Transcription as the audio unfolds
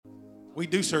We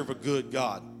do serve a good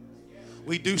God.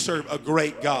 We do serve a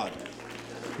great God.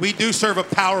 We do serve a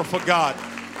powerful God.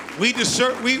 We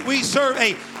serve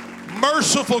a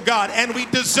merciful God, and we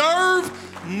deserve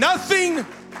nothing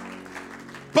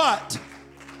but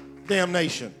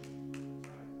damnation.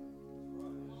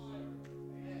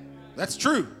 That's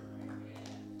true.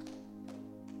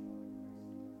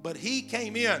 But he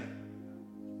came in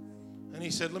and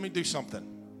he said, let me do something.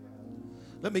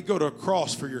 Let me go to a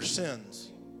cross for your sins.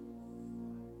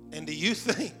 And do you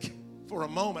think for a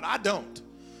moment, I don't,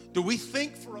 do we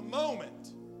think for a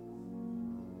moment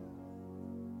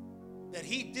that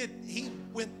he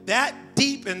went that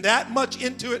deep and that much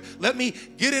into it? Let me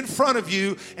get in front of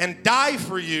you and die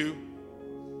for you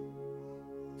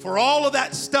for all of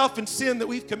that stuff and sin that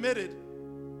we've committed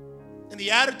and the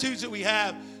attitudes that we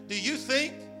have. Do you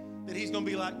think that he's going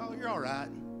to be like, oh, you're all right,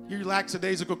 you're a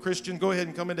lackadaisical Christian, go ahead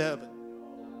and come into heaven?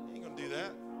 He ain't going to do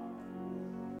that.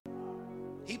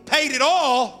 He paid it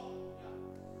all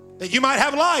that you might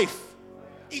have life,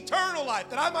 eternal life,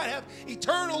 that I might have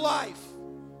eternal life.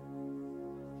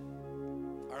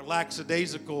 Our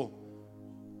lackadaisical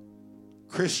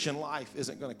Christian life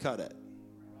isn't going to cut it.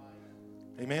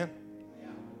 Amen?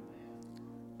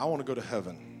 I want to go to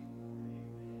heaven.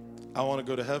 I want to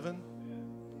go to heaven.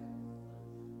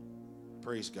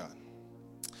 Praise God.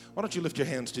 Why don't you lift your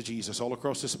hands to Jesus all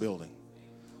across this building?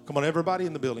 Come on, everybody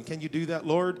in the building. Can you do that?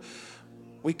 Lord,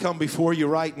 we come before you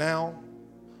right now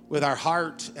with our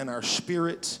heart and our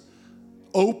spirit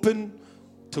open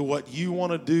to what you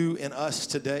want to do in us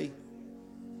today.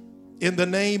 In the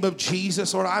name of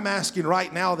Jesus, Lord, I'm asking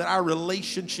right now that our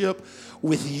relationship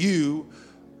with you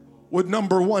would,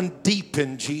 number one,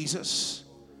 deepen, Jesus.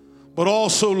 But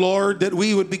also, Lord, that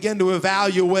we would begin to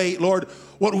evaluate, Lord,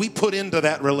 what we put into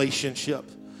that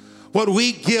relationship. What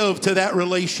we give to that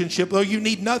relationship. Lord, you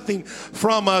need nothing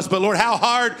from us. But Lord, how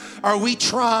hard are we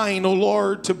trying, oh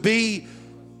Lord, to be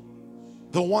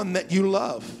the one that you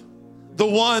love. The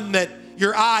one that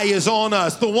your eye is on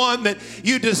us. The one that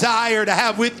you desire to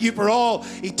have with you for all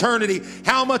eternity.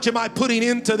 How much am I putting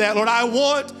into that, Lord? I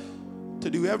want to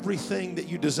do everything that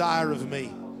you desire of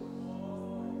me.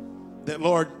 That,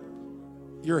 Lord,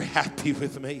 you're happy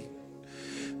with me.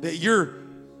 That you're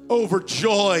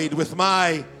overjoyed with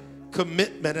my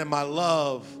commitment and my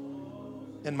love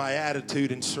and my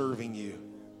attitude in serving you.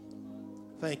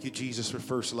 Thank you, Jesus, for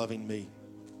first loving me.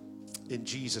 In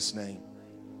Jesus' name.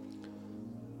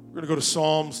 We're going to go to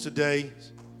Psalms today,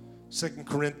 2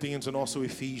 Corinthians, and also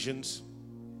Ephesians.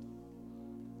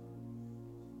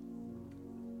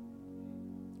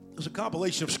 There's a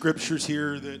compilation of scriptures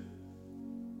here that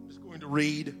I'm just going to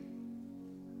read.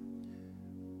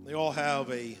 They all have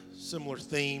a similar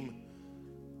theme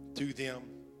to them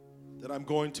that I'm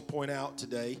going to point out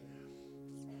today,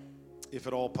 if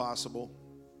at all possible.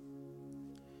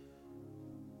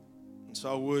 And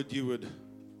so you would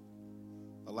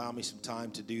allow me some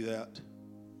time to do that.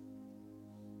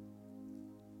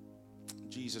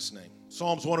 In Jesus' name.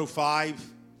 Psalms 105,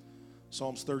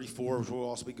 Psalms 34, which we'll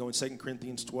also be going, 2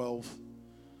 Corinthians 12,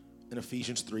 and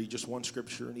Ephesians 3, just one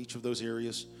scripture in each of those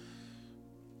areas.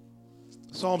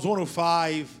 Psalms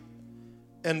 105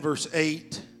 and verse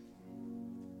 8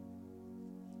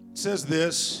 says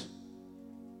this.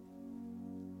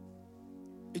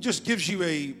 It just gives you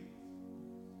a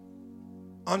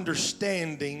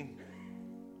understanding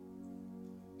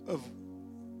of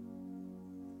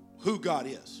who God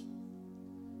is.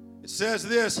 It says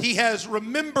this: He has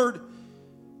remembered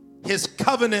His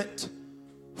covenant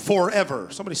forever.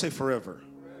 Somebody say forever.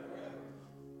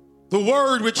 The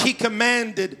word which He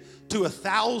commanded to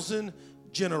 1,000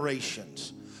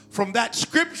 generations. From that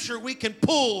scripture we can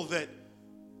pull that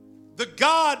the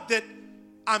God that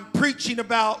I'm preaching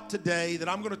about today, that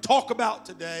I'm going to talk about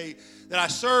today, that I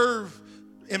serve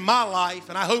in my life,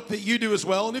 and I hope that you do as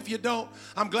well. And if you don't,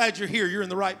 I'm glad you're here. You're in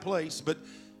the right place. But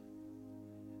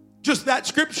just that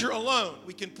scripture alone,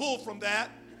 we can pull from that.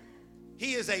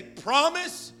 He is a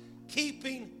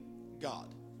promise-keeping God.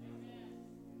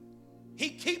 He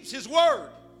keeps His word.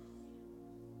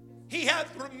 He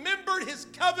hath remembered His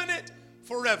covenant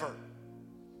forever.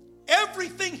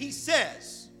 Everything He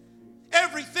says,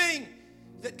 everything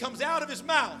that comes out of His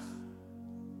mouth,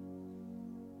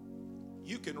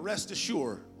 you can rest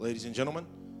assured, ladies and gentlemen,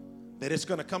 that it's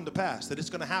going to come to pass, that it's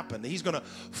going to happen, that He's going to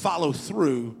follow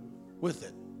through with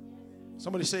it.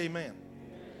 Somebody say amen.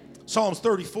 Psalms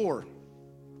 34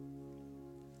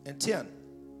 and 10.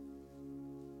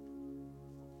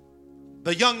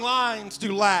 The young lions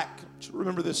do lack.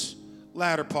 Remember this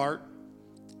latter part.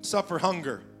 Suffer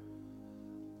hunger.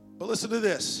 But listen to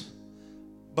this.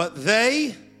 But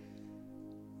they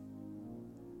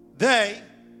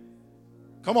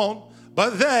Come on.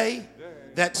 But they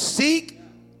that seek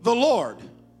the Lord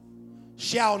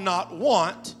shall not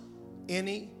want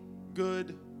any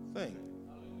good thing.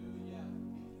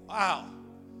 Wow.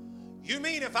 You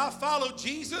mean if I follow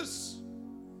Jesus,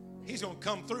 he's going to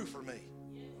come through for me?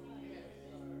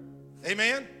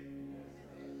 Amen?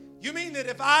 You mean that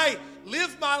if I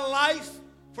live my life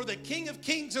for the King of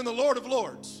Kings and the Lord of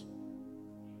Lords,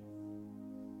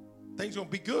 things are going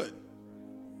to be good?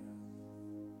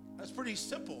 That's pretty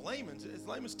simple.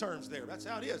 Layman's terms there. That's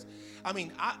how it is. I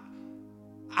mean,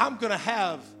 I'm going to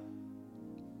have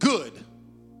good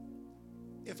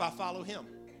if I follow him.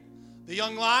 The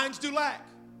young lions do lack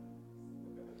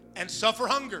and suffer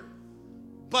hunger,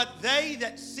 but they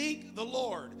that seek the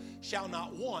Lord shall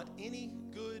not want any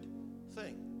good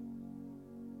thing.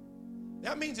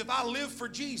 That means if I live for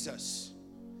Jesus,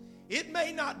 it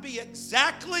may not be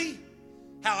exactly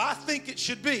how I think it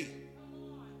should be,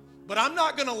 but I'm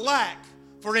not going to lack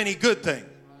for any good thing.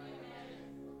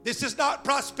 This is not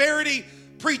prosperity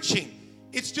preaching.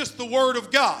 It's just the word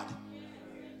of God.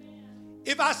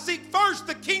 If I seek first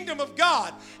the kingdom of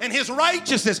God and his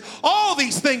righteousness, all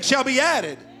these things shall be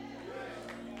added.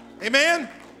 Amen?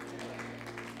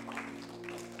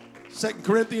 2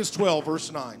 Corinthians 12,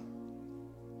 verse 9.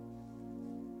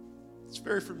 It's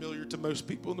very familiar to most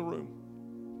people in the room.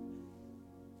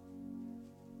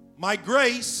 My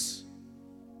grace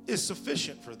is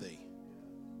sufficient for thee,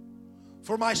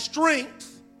 for my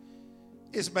strength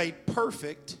is made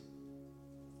perfect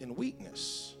in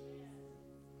weakness.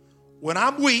 When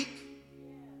I'm weak,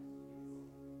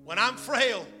 when I'm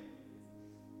frail,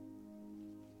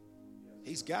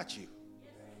 he's got you.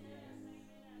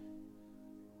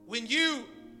 When you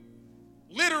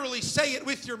literally say it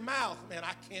with your mouth, man,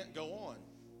 I can't go on.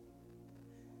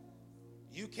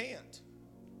 You can't.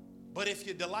 But if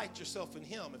you delight yourself in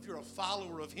him, if you're a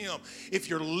follower of him, if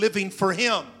you're living for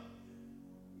him,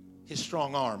 his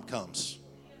strong arm comes.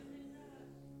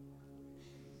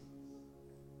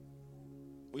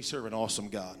 We serve an awesome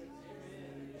God.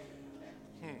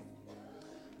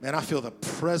 Man, I feel the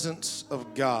presence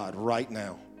of God right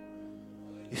now.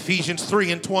 Ephesians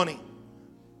 3 and 20.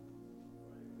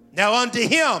 Now unto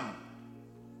him.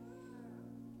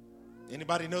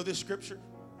 Anybody know this scripture?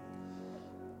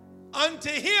 Unto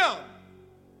him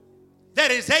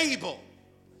that is able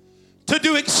to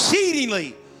do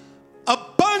exceedingly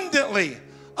abundantly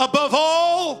above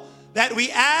all that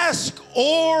we ask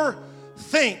or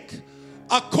think,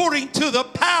 according to the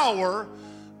power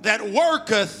that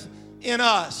worketh in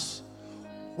us.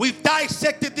 We've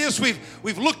dissected this.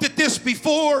 We've looked at this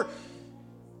before.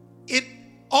 It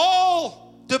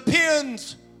all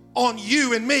depends on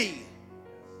you and me,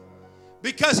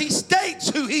 because he states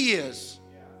who he is.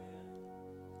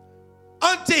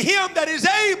 Unto him that is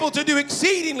able to do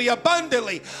exceedingly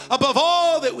abundantly above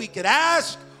all that we could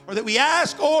ask or that we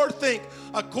ask or think,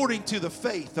 according to the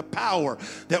faith, the power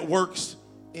that works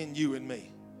in you and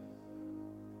me.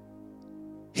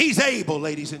 He's able,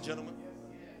 ladies and gentlemen.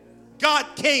 God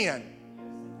can.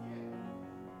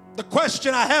 The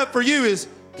question I have for you is,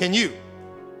 can you?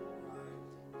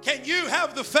 Can you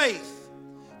have the faith?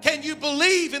 Can you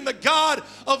believe in the God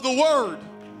of the Word?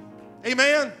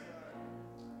 Amen.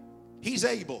 He's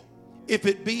able. If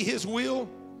it be his will,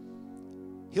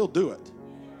 he'll do it.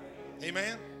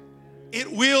 Amen.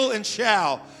 It will and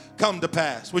shall come to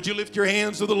pass. Would you lift your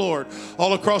hands to the Lord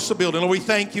all across the building? Lord, we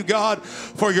thank you, God,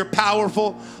 for your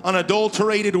powerful,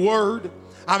 unadulterated word.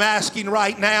 I'm asking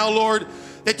right now, Lord,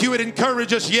 that you would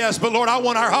encourage us, yes, but Lord, I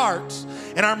want our hearts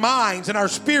and our minds and our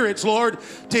spirits, Lord,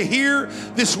 to hear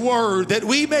this word, that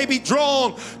we may be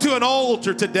drawn to an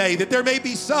altar today, that there may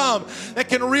be some that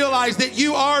can realize that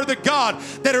you are the God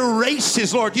that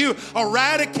erases, Lord. You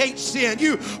eradicate sin.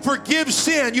 You forgive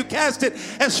sin. You cast it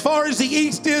as far as the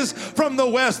east is from the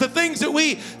west. The things that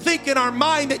we think in our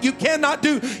mind that you cannot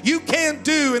do, you can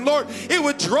do. And Lord, it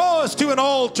would draw us to an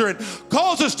altar and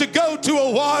cause us to go to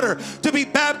a water to be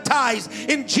baptized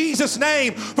in Jesus'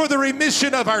 name for the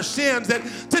remission of our sins. That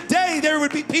today there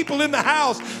would be people in the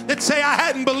house that say, I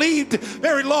hadn't believed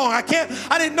very long. I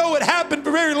didn't know it happened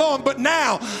for very long, but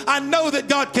now I know that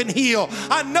God can heal.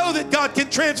 I know that God can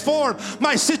transform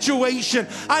my situation.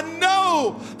 I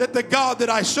know that the God that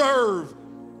I serve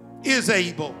is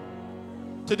able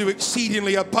to do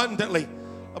exceedingly abundantly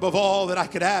above all that I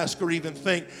could ask or even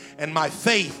think. And my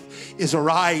faith is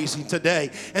arising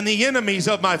today. And the enemies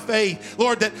of my faith,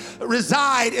 Lord, that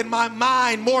reside in my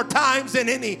mind more times than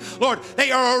any, Lord,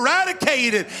 they are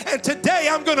eradicated. And today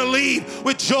I'm going to leave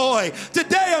with joy.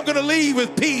 Today I'm going to leave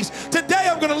with peace. Today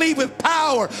I'm going to leave with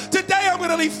power. Today I'm going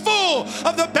to leave full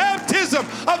of the baptism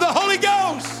of the Holy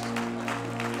Ghost.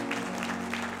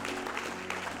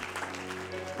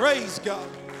 Praise God.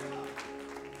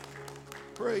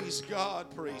 Praise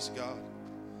God. Praise God.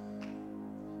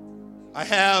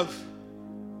 I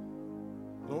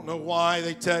don't know why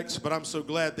they text, but I'm so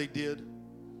glad they did.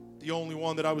 The only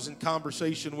one that I was in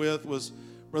conversation with was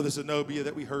Brother Zenobia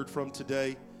that we heard from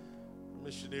today,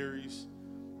 missionaries.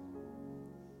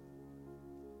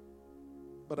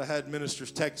 But I had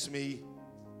ministers text me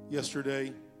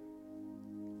yesterday,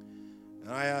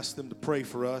 and I asked them to pray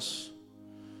for us,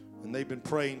 and they've been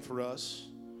praying for us.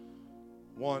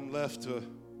 One left a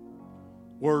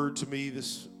word to me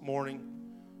this morning,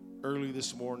 early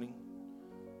this morning,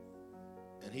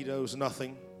 and he knows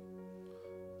nothing,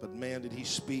 but man, did he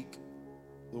speak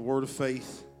the word of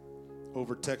faith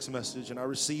over text message, and I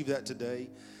received that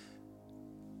today,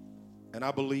 and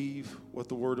I believe what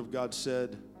the word of God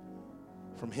said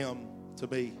from him to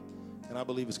me, and I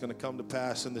believe it's going to come to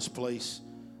pass in this place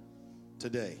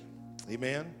today.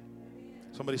 Amen?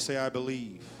 Somebody say, I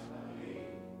believe.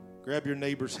 Grab your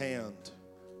neighbor's hand,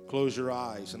 close your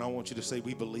eyes, and I want you to say,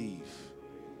 we believe.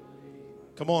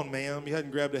 Come on, ma'am. You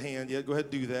hadn't grabbed a hand yet. Go ahead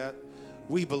and do that.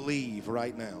 We believe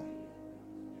right now.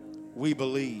 We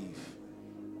believe.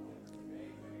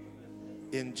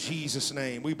 In Jesus'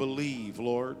 name, we believe,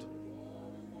 Lord.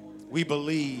 We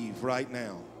believe right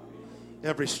now.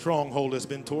 Every stronghold has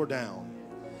been torn down.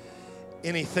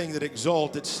 Anything that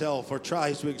exalts itself or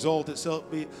tries to exalt itself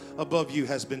above you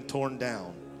has been torn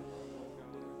down.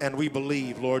 And we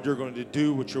believe, Lord, you're going to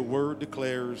do what your word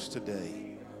declares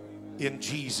today. In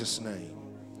Jesus' name.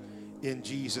 In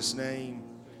Jesus' name.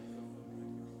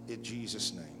 In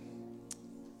Jesus' name.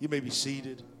 You may be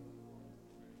seated.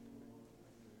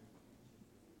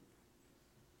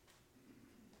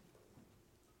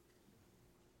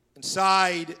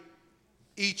 Inside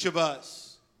each of us,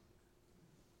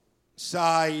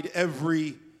 inside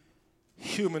every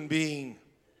human being,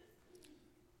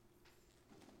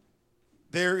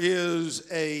 there is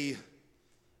a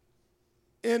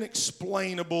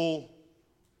unexplainable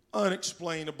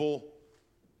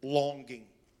longing.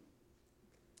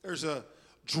 There's a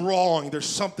drawing. There's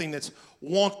something that's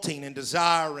wanting and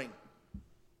desiring,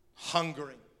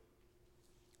 hungering.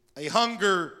 A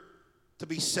hunger to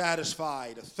be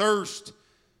satisfied, a thirst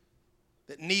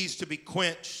that needs to be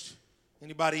quenched.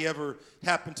 Anybody ever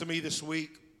happened to me this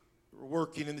week? We were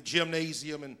working in the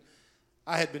gymnasium, and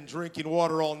I had been drinking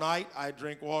water all night. I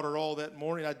drank water all that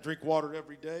morning. I drink water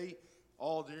every day,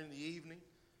 all during the evening.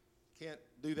 Can't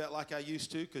do that like I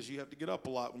used to because you have to get up a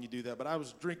lot when you do that. But I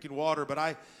was drinking water,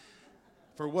 but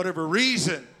for whatever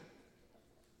reason,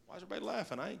 why is everybody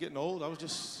laughing? I ain't getting old. I was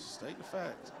just stating the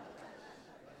fact.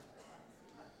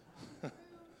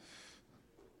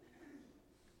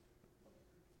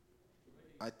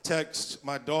 I text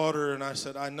my daughter and I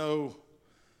said, I know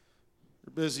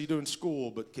you're busy doing school,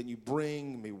 but can you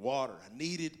bring me water? I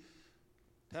needed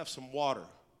to have some water.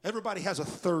 Everybody has a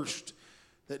thirst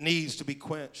that needs to be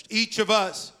quenched. Each of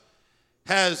us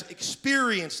has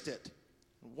experienced it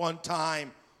one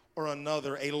time or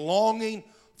another, a longing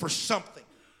for something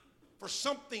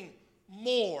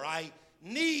more. I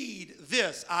need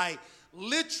this. I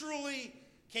literally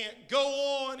can't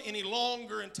go on any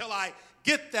longer until I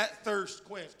get that thirst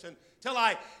quenched, until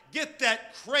I get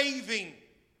that craving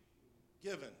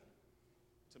given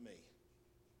to me.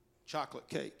 Chocolate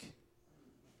cake.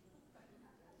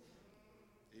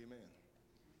 Amen.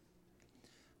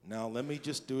 Now, let me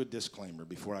just do a disclaimer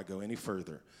before I go any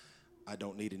further. I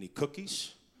don't need any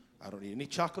cookies. I don't need any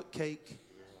chocolate cake.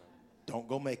 Don't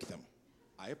go make them.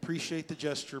 I appreciate the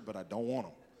gesture, but I don't want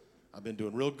them. I've been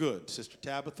doing real good. Sister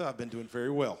Tabitha, I've been doing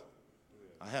very well.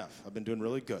 I have. I've been doing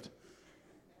really good.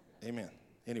 Amen.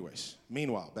 Anyways,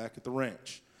 meanwhile, back at the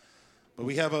ranch. But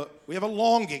we have a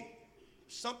longing.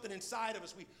 Something inside of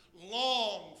us we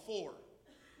long for.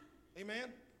 Amen?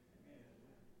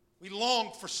 We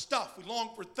long for stuff. We long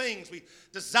for things. We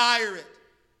desire it.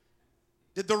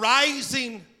 Did the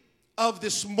rising of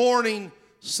this morning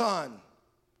sun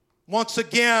once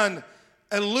again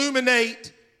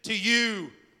illuminate to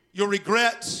you your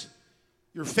regrets,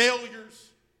 your failures,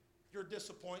 your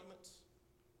disappointments?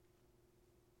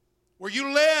 Were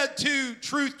you led to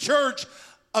Truth Church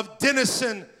of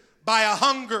Denison by a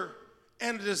hunger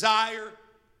and a desire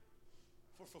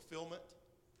for fulfillment?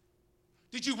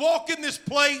 Did you walk in this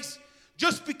place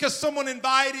just because someone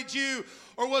invited you,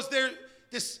 or was there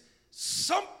this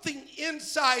something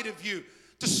inside of you,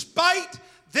 despite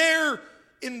their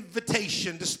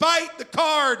invitation, despite the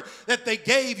card that they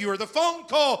gave you or the phone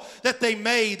call that they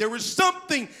made, there was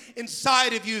something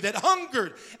inside of you that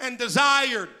hungered and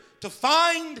desired to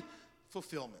find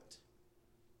fulfillment?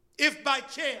 If by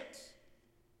chance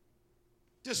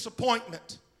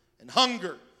disappointment and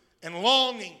hunger and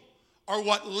longing are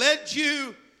what led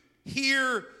you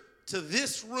here to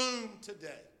this room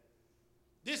today.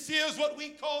 This is what we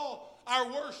call our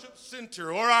worship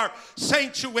center or our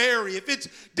sanctuary. If it's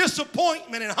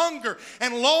disappointment and hunger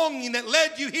and longing that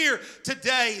led you here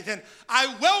today, then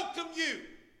I welcome you.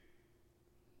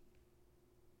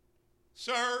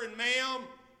 Sir and ma'am,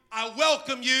 I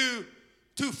welcome you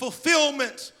to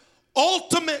fulfillment's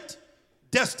ultimate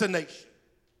destination.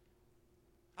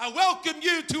 I welcome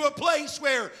you to a place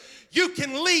where you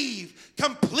can leave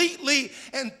completely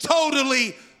and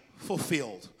totally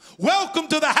fulfilled. Welcome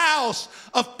to the house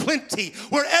of plenty,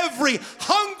 where every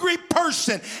hungry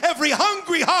person, every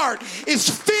hungry heart is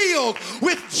filled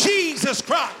with Jesus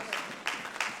Christ.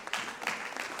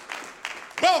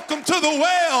 Welcome to the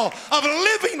well of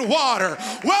living water.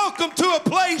 Welcome to a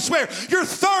place where your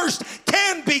thirst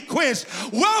can be quenched.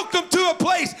 Welcome to a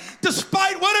place,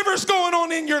 despite whatever's going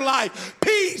on in your life,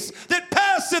 peace that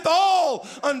passeth all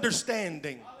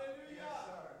understanding.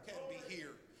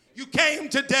 You came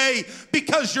today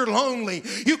because you're lonely.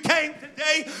 You came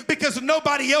today because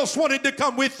nobody else wanted to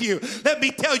come with you. Let me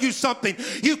tell you something.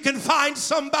 You can find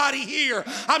somebody here.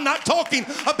 I'm not talking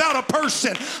about a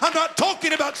person. I'm not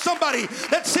talking about somebody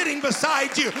that's sitting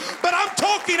beside you. But I'm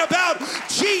talking about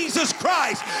Jesus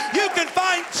Christ. You can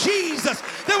find Jesus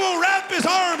that will wrap his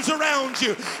arms around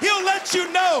you. He'll let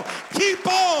you know, keep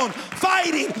on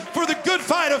fighting for the good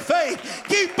fight of faith.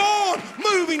 Keep on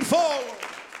moving forward.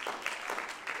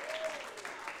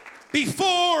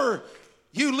 Before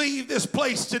you leave this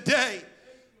place today,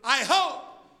 I hope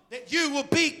that you will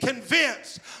be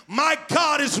convinced my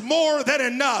God is more than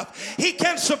enough. He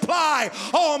can supply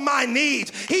all my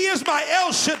needs. He is my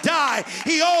El Shaddai.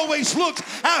 He always looks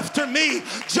after me.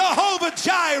 Jehovah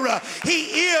Jireh, he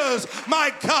is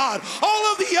my God. All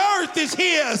of the earth is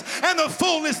his and the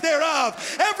fullness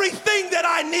thereof. Everything that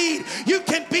I need, you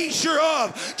can be sure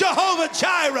of. Jehovah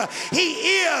Jireh, he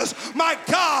is my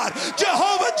God.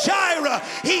 Jehovah Jireh,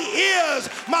 he is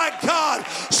my God.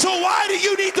 So why do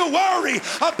you need to worry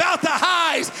about the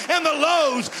highs and the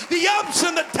lows, the ups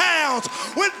and the downs,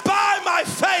 when by my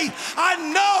faith I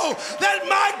know that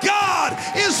my God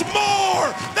is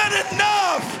more than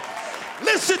enough?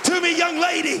 Listen to me, young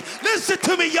lady. Listen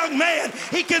to me, young man.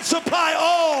 He can supply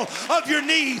all of your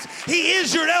needs. He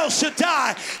is your El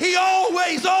Shaddai. He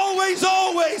always, always,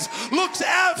 always looks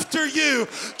after you.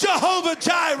 Jehovah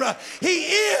Jireh, he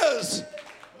is.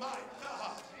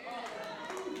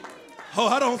 Oh,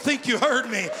 I don't think you heard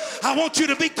me. I want you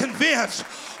to be convinced.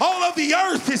 All of the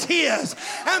earth is his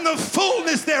and the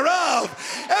fullness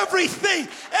thereof. Everything,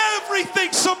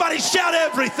 everything. Somebody shout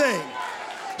everything.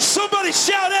 Somebody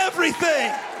shout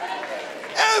everything.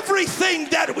 Everything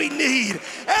that we need,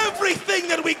 everything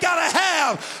that we gotta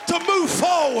have to move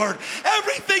forward,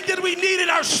 everything that we need in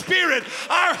our spirit,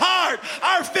 our heart,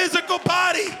 our physical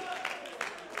body,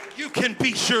 you can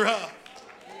be sure of.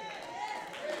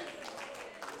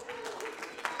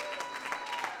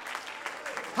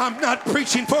 I'm not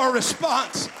preaching for a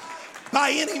response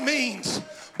by any means,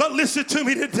 but listen to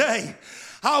me today.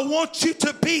 I want you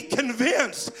to be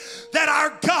convinced that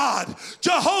our God,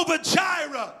 Jehovah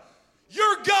Jireh,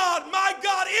 your God, my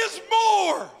God, is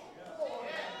more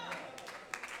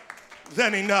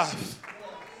than enough.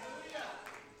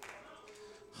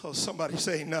 Oh, somebody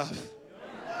say enough.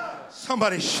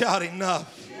 Somebody shout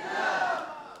enough.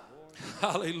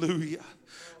 Hallelujah.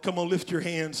 Come on, lift your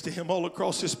hands to him all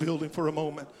across this building for a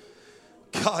moment.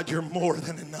 God, you're more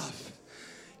than enough.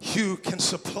 You can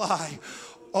supply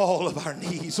all of our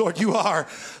needs. Lord, you are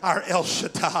our El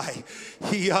Shaddai.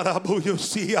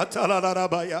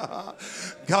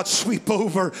 God, sweep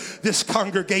over this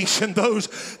congregation,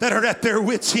 those that are at their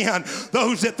wits' end,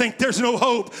 those that think there's no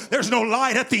hope, there's no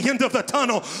light at the end of the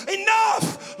tunnel.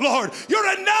 Enough, Lord.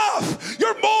 You're enough.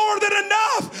 You're more than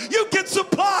enough. You can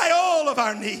supply all of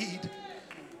our need.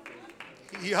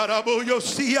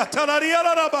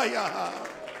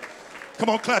 Come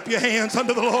on, clap your hands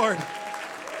unto the Lord.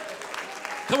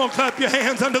 Come on, clap your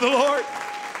hands unto the Lord.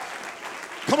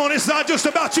 Come on, it's not just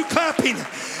about you clapping.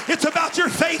 It's about your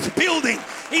faith building.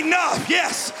 Enough,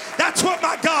 yes, that's what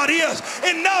my God is.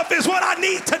 Enough is what I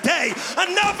need today.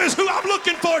 Enough is who I'm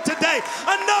looking for today.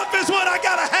 Enough is what I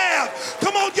gotta have.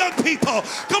 Come on, young people.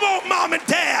 Come on, mom and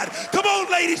dad. Come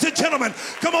on, ladies and gentlemen.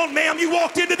 Come on, ma'am. You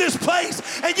walked into this place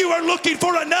and you are looking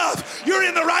for enough. You're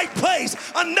in the right place.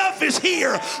 Enough is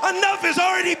here. Enough has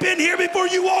already been here before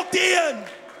you walked in.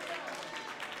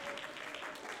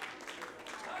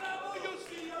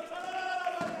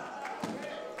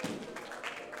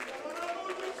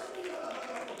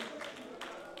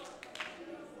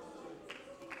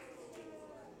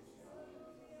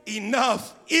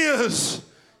 Enough is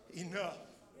enough.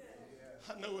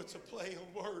 I know it's a play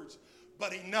on words,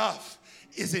 but enough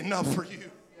is enough for you.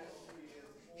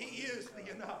 He is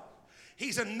the enough.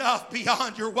 He's enough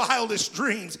beyond your wildest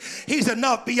dreams. He's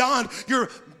enough beyond your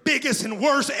biggest and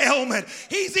worst ailment.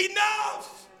 He's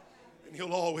enough. And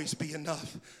he'll always be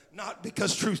enough. Not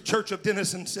because Truth Church of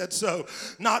Denison said so.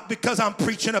 Not because I'm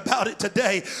preaching about it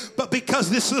today. But because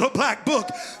this little black book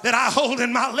that I hold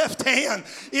in my left hand,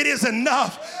 it is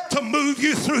enough to move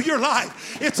you through your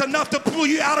life. It's enough to pull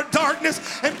you out of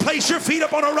darkness and place your feet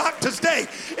up on a rock to stay.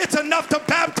 It's enough to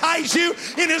baptize you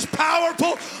in his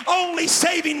powerful, only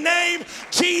saving name,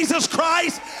 Jesus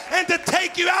Christ, and to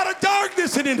take you out of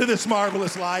darkness and into this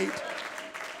marvelous light.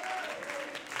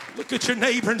 Look at your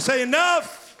neighbor and say,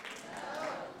 enough.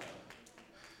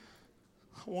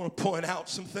 I want to point out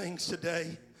some things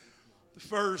today. The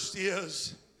first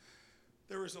is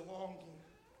there is a longing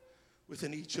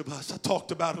within each of us. I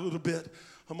talked about it a little bit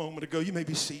a moment ago. You may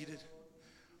be seated.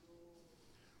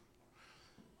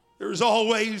 There is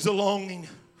always a longing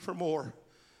for more.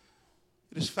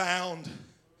 It is found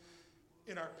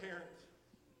in our parents.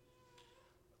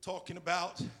 Talking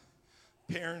about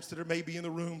parents that are maybe in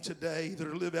the room today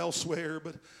that live elsewhere,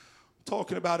 but I'm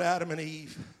talking about Adam and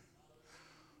Eve.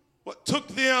 What took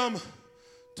them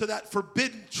to that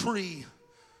forbidden tree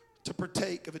to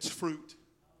partake of its fruit?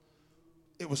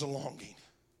 It was a longing.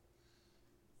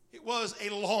 It was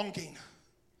a longing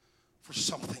for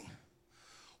something.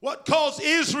 What caused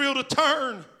Israel to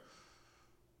turn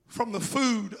from the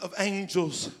food of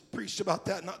angels? Preached about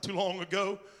that not too long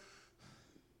ago.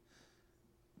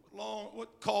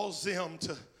 What caused them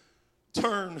to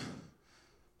turn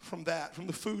from that, from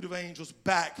the food of angels,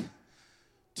 back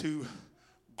to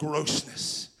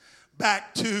grossness,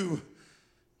 back to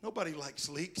nobody likes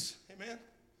leeks. Amen.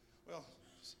 Well,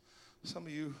 some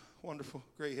of you wonderful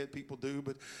gray-head people do,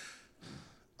 but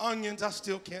onions, I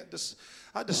still can't.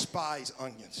 I despise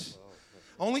onions.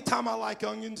 Only time I like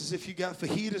onions is if you got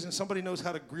fajitas and somebody knows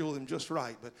how to grill them just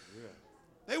right. But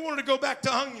they wanted to go back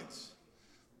to onions.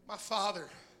 My father,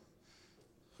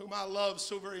 whom I love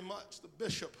so very much, the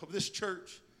bishop of this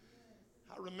church,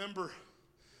 I remember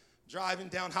driving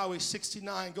down Highway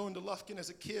 69, going to Lufkin as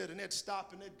a kid, and they'd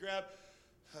stop and they'd grab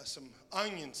some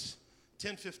onions,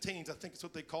 10-15s, I think it's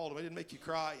what they called them. They didn't make you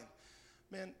cry.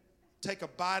 And man, take a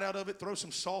bite out of it, throw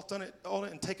some salt on it,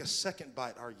 and take a second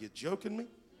bite. Are you joking me?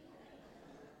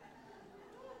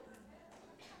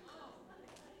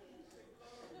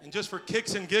 And just for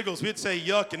kicks and giggles, we'd say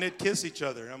yuck, and they'd kiss each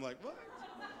other. And I'm like, what?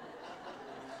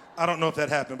 I don't know if that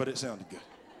happened, but it sounded good.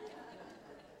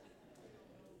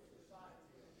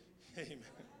 Amen.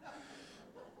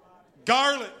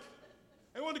 Garlic.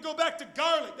 They wanted to go back to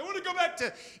garlic. They wanted to go back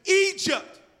to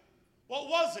Egypt. What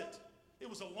was it? It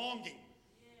was a longing.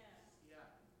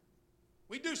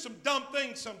 We do some dumb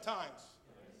things sometimes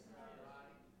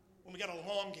when we got a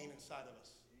longing inside of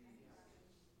us.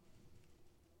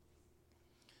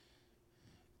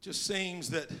 It just seems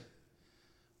that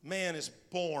man is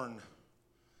born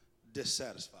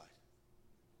dissatisfied.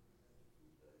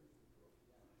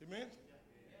 Amen?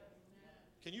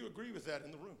 Can you agree with that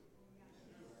in the room?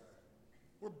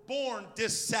 We're born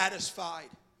dissatisfied,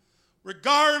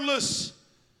 regardless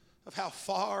of how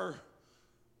far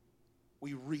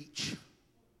we reach,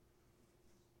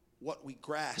 what we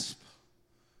grasp,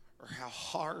 or how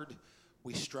hard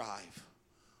we strive.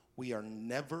 We are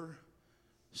never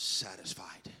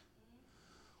satisfied.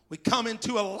 We come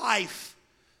into a life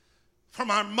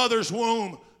from our mother's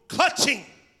womb clutching.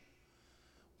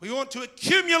 We want to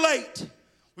accumulate.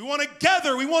 We want to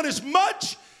gather. We want as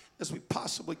much as we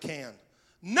possibly can.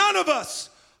 None of us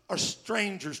are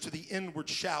strangers to the inward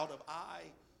shout of, I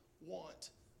want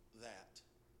that.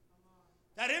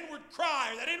 That inward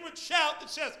cry, or that inward shout that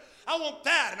says, I want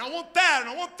that, and I want that, and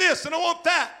I want this, and I want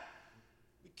that.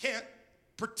 We can't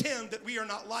pretend that we are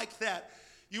not like that.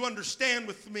 You understand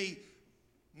with me,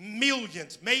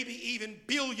 millions, maybe even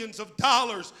billions of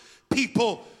dollars,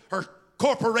 people or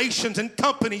corporations and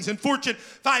companies and Fortune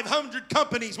 500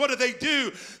 companies, what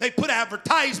do? They put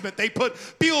advertisement, they put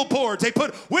billboards, they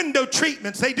put window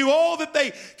treatments, they do all that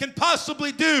they can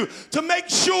possibly do to make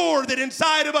sure that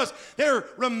inside of us there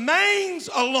remains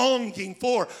a longing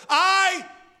for, I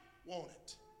want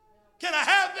it. Can I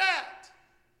have that?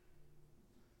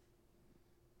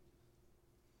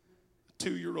 A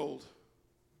 2-year-old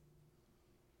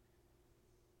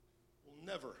will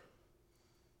never.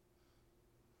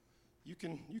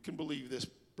 You can believe this,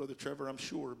 Brother Trevor, I'm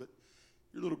sure, but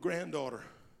your little granddaughter,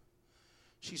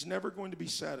 she's never going to be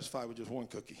satisfied with just one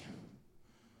cookie.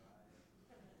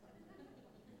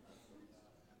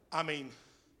 I mean,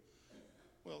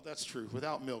 well, that's true.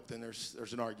 Without milk, then there's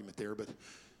an argument there, but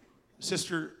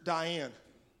Sister Diane.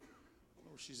 I don't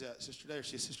know where she's at. Sister there.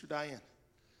 She's Sister Diane.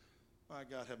 My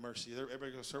God, have mercy.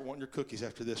 Everybody's going to start wanting your cookies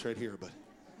after this right here. But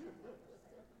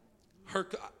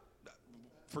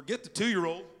forget the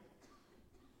 2-year-old.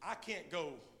 I can't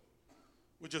go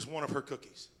with just one of her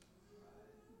cookies.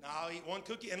 Now, I'll eat one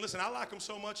cookie. And listen, I like them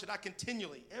so much that I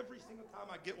continually, every single time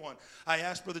I get one, I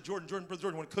ask Brother Jordan,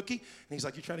 want a cookie? And he's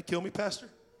like, you trying to kill me, Pastor?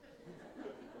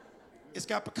 It's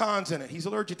got pecans in it. He's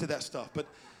allergic to that stuff. But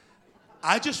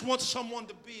I just want someone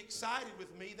to be excited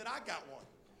with me that I got one.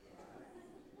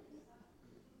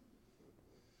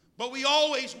 But we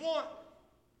always want.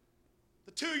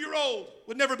 The 2-year-old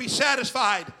would never be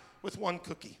satisfied with one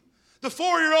cookie. The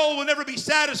 4-year-old will never be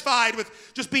satisfied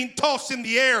with just being tossed in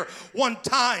the air one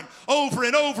time, over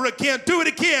and over again. Do it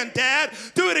again, Dad.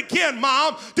 Do it again,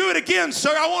 Mom. Do it again,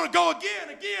 sir. I want to go again,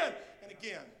 and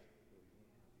again.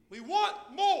 We want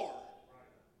more.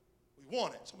 We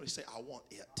want it. Somebody say, I want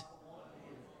it.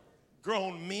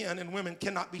 Grown men and women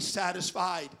cannot be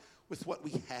satisfied with what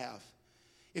we have.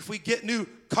 If we get new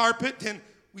carpet, then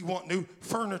we want new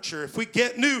furniture. If we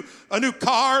get a new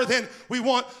car, then we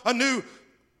want a new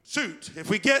suit. If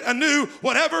we get a new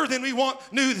whatever, then we want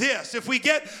new this. If we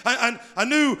get a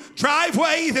new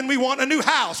driveway, then we want a new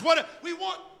house. We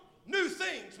want new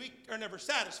things. We are never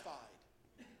satisfied.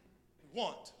 We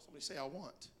want. Somebody say, I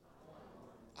want.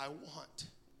 I want.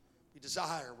 We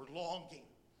desire. We're longing.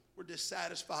 We're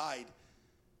dissatisfied.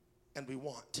 And we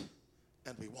want.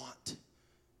 And we want.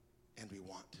 And we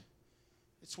want.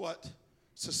 It's what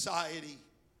society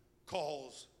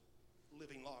calls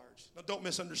living large. Now, don't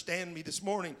misunderstand me this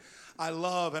morning. I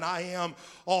love and I am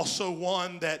also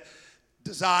one that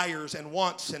desires and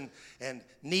wants and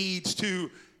needs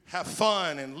to have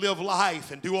fun and live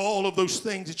life and do all of those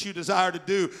things that you desire to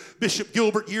do. Bishop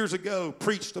Gilbert years ago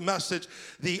preached a message,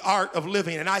 The Art of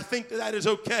Living, and I think that is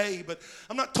okay, but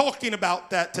I'm not talking about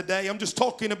that today. I'm just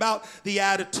talking about the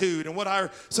attitude and what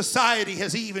our society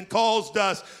has even caused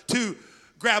us to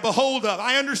grab a hold of.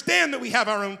 I understand that we have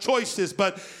our own choices,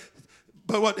 but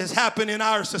what has happened in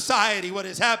our society, what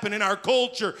has happened in our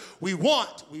culture, we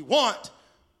want.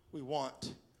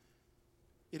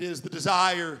 It is the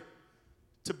desire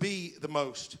to be the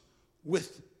most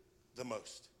with the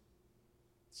most.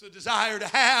 It's a desire to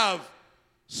have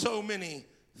so many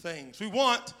things. We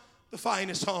want the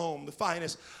finest home, the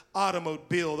finest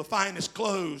automobile, the finest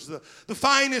clothes, the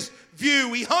finest view.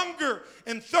 We hunger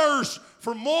and thirst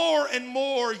for more and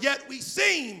more, yet we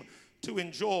seem to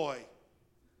enjoy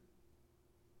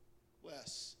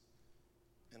less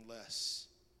and less.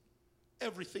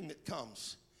 Everything that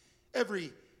comes,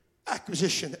 every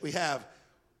acquisition that we have,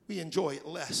 we enjoy it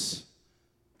less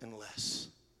and less.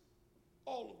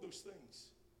 All of those things.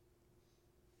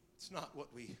 It's not what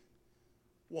we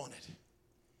wanted.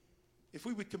 If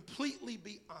we would completely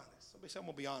be honest, somebody say, I'm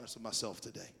going to be honest with myself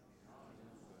today.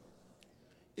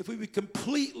 If we would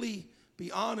completely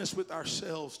be honest with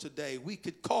ourselves today, we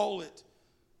could call it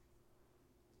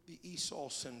the Esau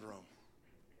syndrome.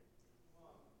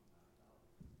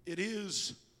 It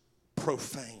is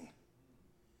profane.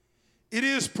 It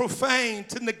is profane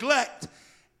to neglect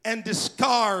and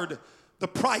discard the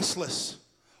priceless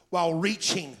while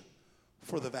reaching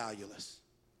for the valueless.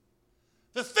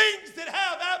 The things that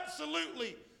have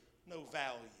absolutely no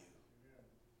value.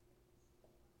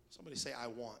 Somebody say, I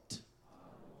want.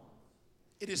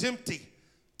 It is empty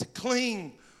to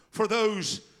cling for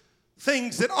those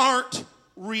things that aren't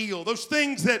real, those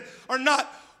things that are not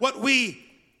what we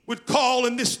would call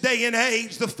in this day and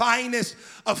age the finest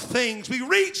of things. We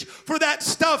reach for that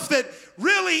stuff that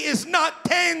really is not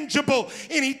tangible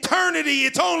in eternity.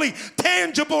 It's only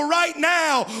tangible right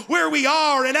now where we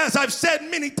are. And as I've said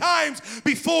many times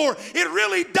before, it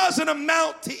really doesn't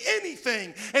amount to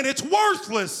anything. And it's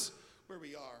worthless where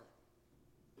we are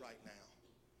right now.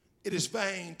 It is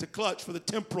vain to clutch for the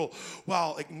temporal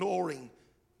while ignoring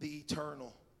the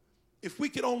eternal. If we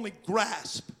could only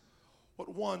grasp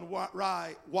what one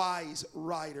wise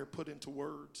writer put into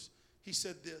words. He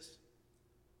said this: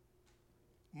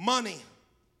 money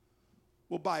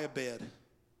will buy a bed,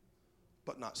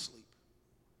 but not sleep.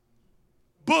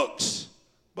 Books,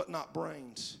 but not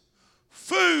brains.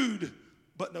 Food,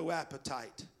 but no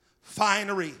appetite.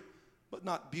 Finery, but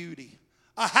not beauty.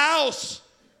 A house,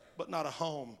 but not a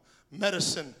home.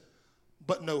 Medicine,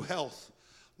 but no health.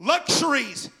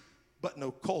 Luxuries, but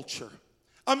no culture.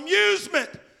 Amusement,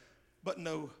 but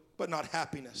not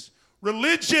happiness.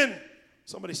 Religion,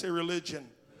 somebody say religion.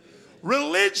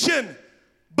 Religion,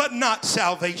 but not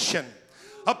salvation.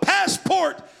 A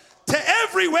passport to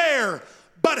everywhere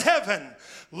but heaven.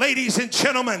 Ladies and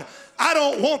gentlemen, I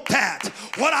don't want that.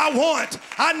 What I want,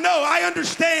 I know, I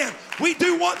understand. We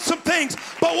do want some things,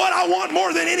 but what I want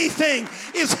more than anything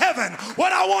is heaven.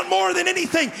 What I want more than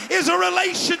anything is a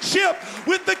relationship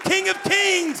with the King of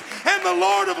Kings and the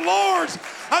Lord of Lords.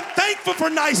 I'm thankful for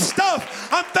nice stuff.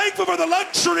 I'm thankful for the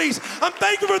luxuries. I'm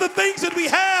thankful for the things that we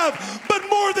have. But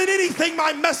more than anything,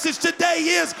 my message today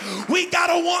is we got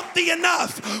to want the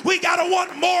enough. We got to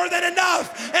want more than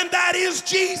enough. And that is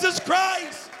Jesus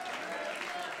Christ.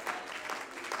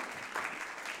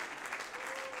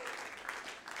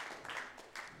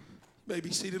 You may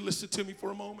be seated. Listen to me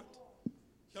for a moment.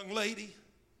 Young lady,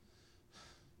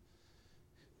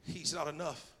 he's not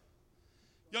enough.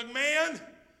 Young man,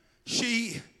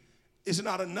 she is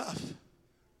not enough.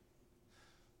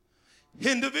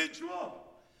 Individual,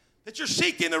 that you're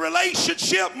seeking the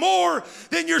relationship more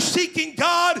than you're seeking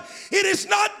God, it is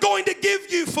not going to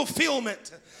give you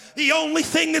fulfillment. The only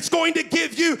thing that's going to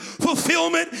give you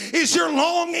fulfillment is your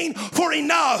longing for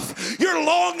enough. You're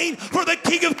longing for the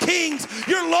King of Kings.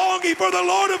 You're longing for the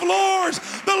Lord of Lords.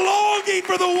 The longing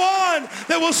for the one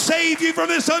that will save you from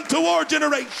this untoward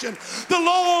generation. The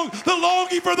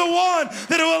longing for the one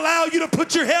that will allow you to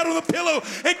put your head on the pillow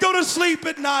and go to sleep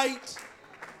at night.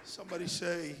 Somebody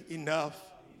say, enough.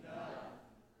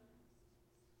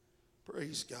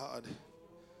 Praise God.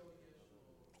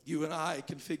 You and I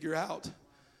can figure out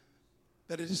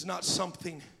that it is not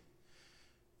something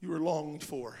you are longing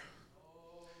for.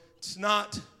 It's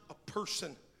not a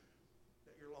person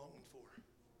that you're longing for.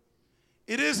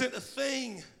 It isn't a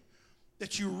thing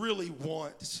that you really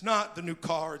want. It's not the new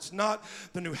car. It's not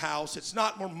the new house. It's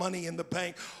not more money in the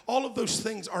bank. All of those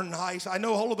things are nice. I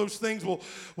know all of those things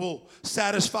will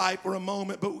satisfy for a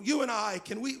moment, but you and I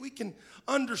we can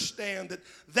understand that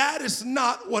that is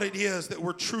not what it is that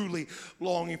we're truly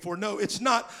longing for. No, it's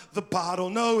not the bottle.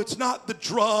 No, it's not the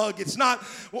drug. It's not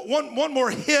one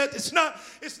more hit. It's not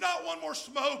one more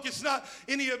smoke. It's not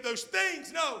any of those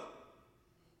things. No.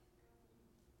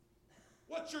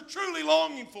 What you're truly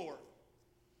longing for.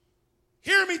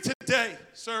 Hear me today,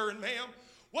 sir and ma'am.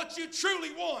 What you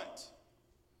truly want.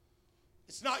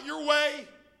 It's not your way.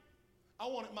 I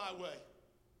want it my way.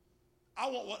 I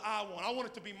want what I want. I want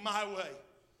it to be my way.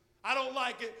 I don't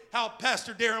like it how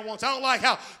Pastor Darren wants. I don't like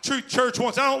how Truth Church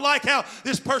wants. I don't like how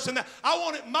this person that. I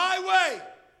want it my way.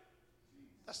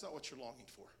 That's not what you're longing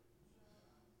for.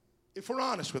 If we're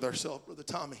honest with ourselves, Brother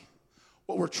Tommy,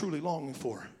 what we're truly longing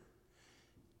for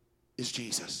is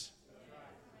Jesus.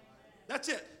 That's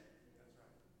it.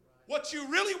 What you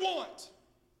really want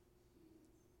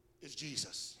is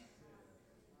Jesus.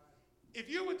 If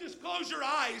you would just close your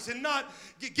eyes and not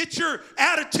get your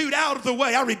attitude out of the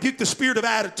way. I rebuke the spirit of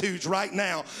attitudes right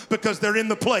now because they're in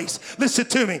the place. Listen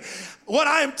to me. What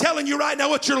I am telling you right now,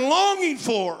 what you're longing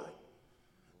for.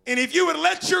 And if you would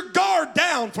let your guard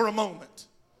down for a moment.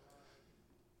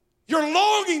 You're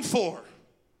longing for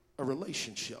a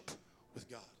relationship with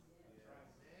God.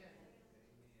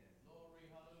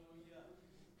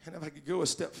 And if I could go a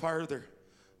step farther,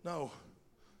 no,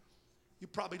 you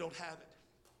probably don't have it.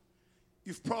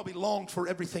 You've probably longed for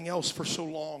everything else for so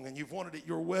long, and you've wanted it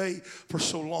your way for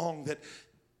so long that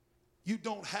you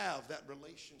don't have that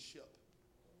relationship.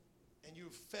 And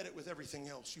you've fed it with everything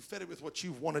else. You fed it with what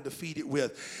you've wanted to feed it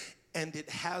with, and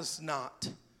it has not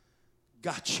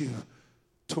got you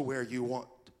to where you want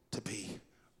to be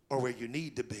or where you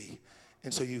need to be.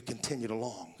 And so you continue to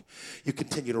long. You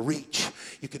continue to reach.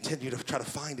 You continue to try to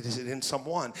find it. Is it in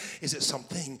someone? Is it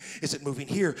something? Is it moving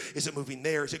here? Is it moving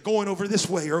there? Is it going over this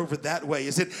way or over that way?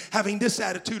 Is it having this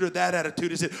attitude or that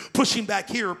attitude? Is it pushing back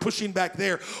here or pushing back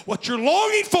there? What you're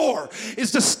longing for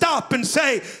is to stop and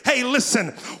say, hey, listen,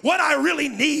 what I really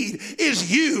need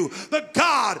is you, the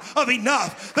God of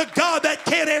enough, the God that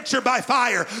can't answer by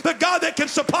fire, the God that can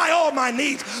supply all my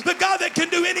needs, the God that can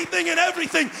do anything and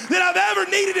everything that I've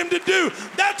ever needed him to do.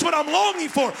 That's what I'm longing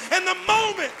for. And the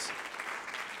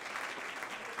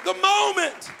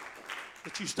moment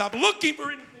that you stop looking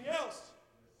for anything else,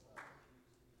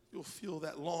 you'll feel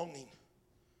that longing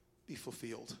be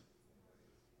fulfilled.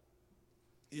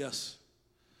 Yes,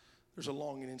 there's a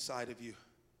longing inside of you.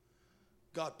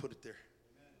 God put it there.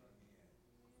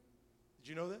 Did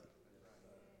you know that?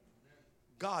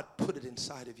 God put it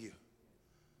inside of you.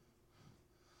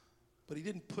 But he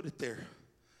didn't put it there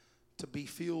to be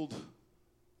filled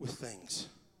with things.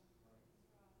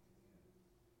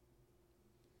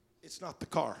 It's not the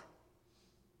car.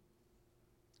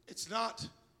 It's not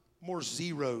more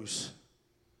zeros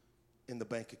in the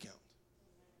bank account.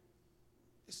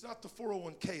 It's not the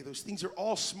 401k. Those things are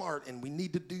all smart and we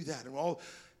need to do that.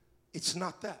 It's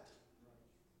not that.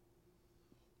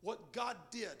 What God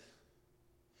did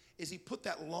is he put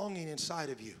that longing inside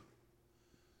of you.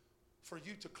 for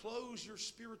you to close your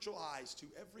spiritual eyes to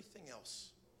everything else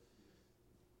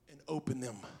and open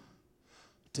them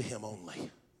to Him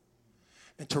only.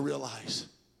 And to realize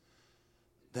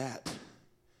that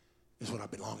is what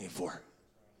I've been longing for.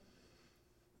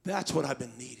 That's what I've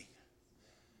been needing.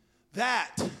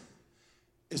 That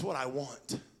is what I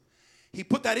want. He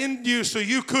put that in you so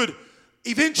you could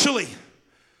eventually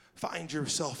find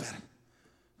yourself at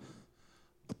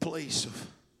a place of,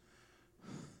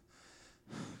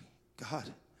 God,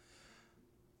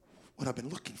 what I've been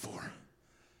looking for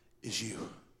is you.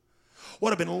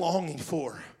 What I've been longing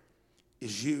for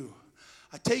is you.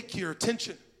 I take your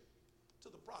attention to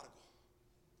the prodigal.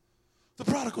 The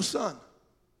prodigal son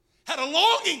had a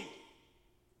longing.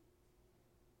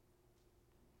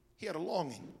 He had a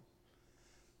longing.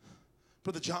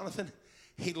 Brother Jonathan,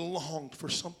 he longed for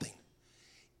something.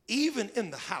 Even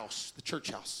in the house, the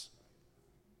church house.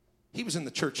 He was in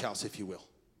the church house, if you will.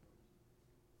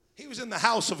 He was in the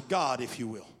house of God, if you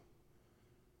will.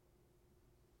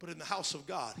 But in the house of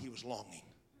God, he was longing.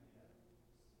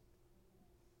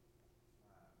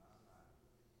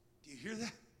 Do you hear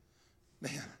that?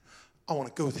 Man, I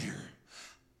want to go there.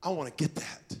 I want to get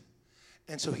that.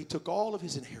 And so he took all of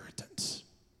his inheritance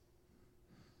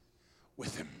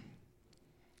with him.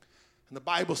 And the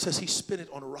Bible says he spent it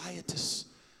on riotous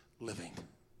living.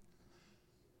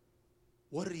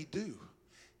 What did he do?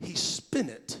 He spent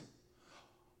it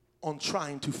on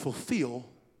trying to fulfill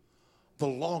the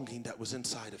longing that was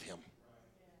inside of him.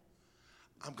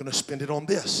 I'm going to spend it on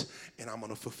this, and I'm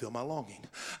going to fulfill my longing.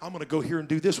 I'm going to go here and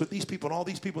do this with these people and all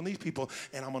these people and these people,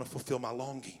 and I'm going to fulfill my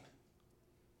longing.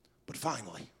 But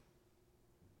finally,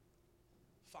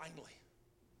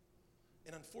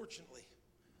 and unfortunately,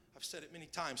 I've said it many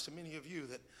times to many of you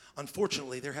that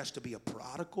unfortunately there has to be a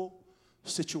prodigal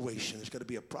situation. There's got to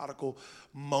be a prodigal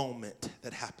moment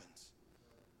that happens.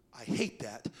 I hate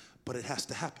that, but it has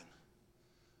to happen.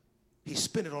 He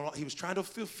spent it on, he was trying to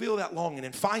fulfill that longing.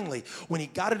 And finally, when he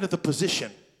got into the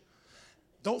position,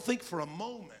 don't think for a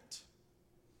moment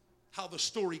how the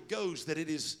story goes that it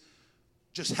is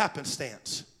just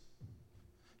happenstance.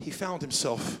 He found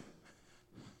himself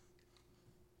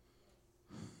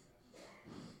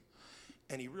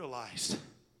and he realized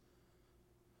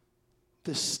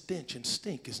this stench and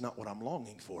stink is not what I'm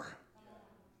longing for.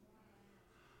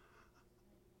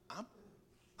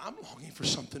 I'm longing for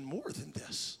something more than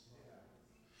this.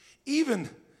 Even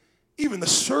the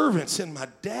servants in my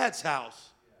dad's house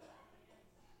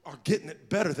are getting it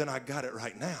better than I got it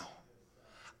right now.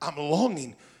 I'm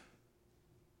longing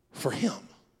for him.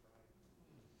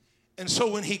 And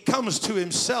so when he comes to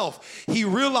himself, he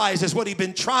realizes what he'd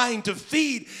been trying to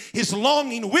feed his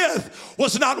longing with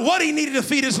was not what he needed to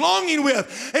feed his longing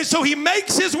with. And so he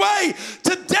makes his way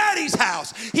to daddy's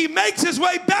house. He makes his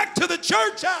way back to the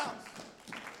church house.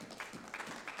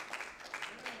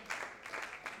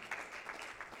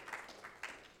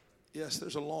 Yes,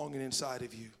 there's a longing inside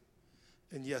of you.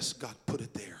 And yes, God put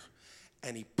it there.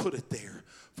 And he put it there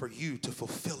for you to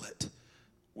fulfill it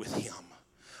with him.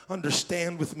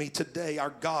 Understand with me today, our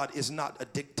God is not a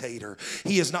dictator.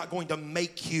 He is not going to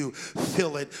make you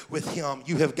fill it with him.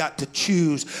 You have got to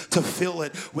choose to fill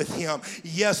it with him.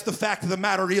 Yes, the fact of the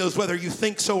matter is, whether you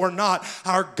think so or not,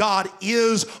 our God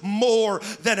is more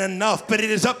than enough. But it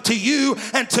is up to you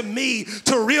and to me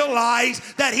to realize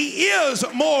that he is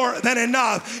more than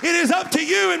enough. It is up to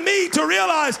you and me to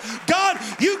realize, God,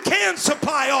 you can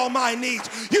supply all my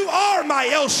needs. You are my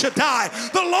El Shaddai.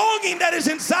 The longing that is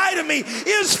inside of me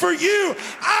is for you.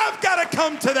 I've got to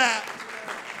come to that.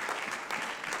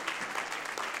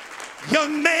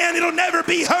 Young man, it'll never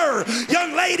be her.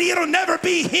 Young lady, it'll never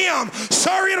be him.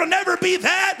 Sir, it'll never be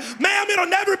that. Ma'am, it'll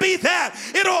never be that.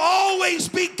 It'll always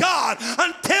be God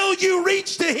until you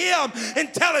reach to him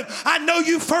and tell him, I know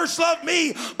you first loved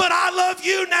me, but I love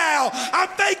you now. I'm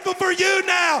thankful for you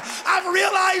now. I've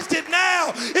realized it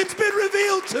now. It's been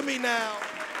revealed to me now.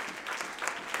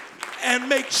 And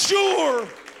make sure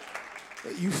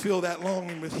that you feel that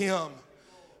longing with him,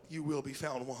 you will be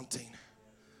found wanting.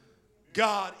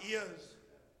 God is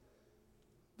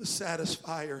the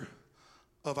satisfier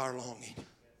of our longing.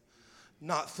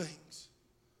 Not things.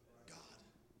 God.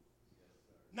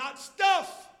 Not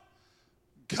stuff.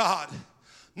 God.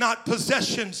 Not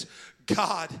possessions.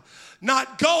 God.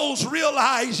 Not goals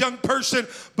realized, young person,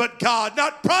 but God.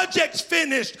 Not projects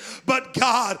finished, but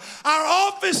God. Our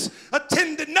office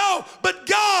attended, no, but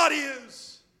God is.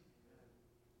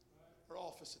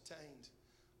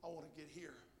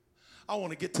 I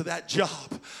want to get to that job.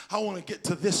 I want to get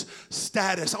to this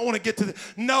status. I want to get to the...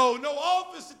 No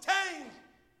office attained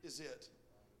is it.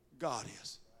 God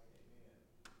is.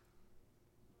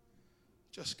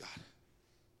 Just God.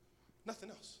 Nothing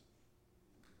else.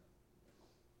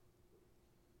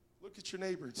 Look at your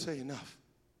neighbor and say, enough.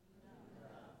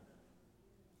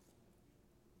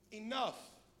 Enough.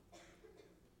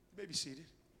 You may be seated.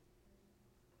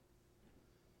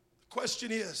 The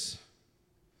question is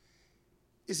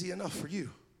he enough for you?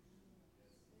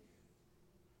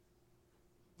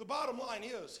 The bottom line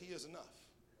is, he is enough.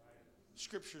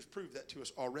 Scriptures prove that to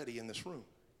us already in this room.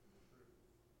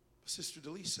 Sister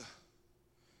Delisa,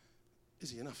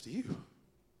 is he enough to you?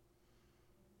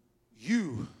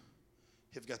 You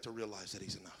have got to realize that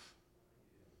he's enough.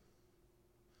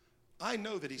 I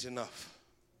know that he's enough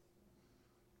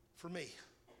for me.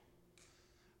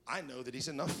 I know that he's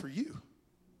enough for you.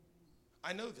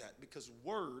 I know that because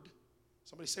Word,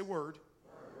 somebody say Word.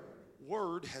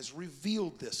 Word has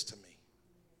revealed this to me.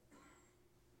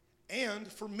 And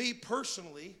for me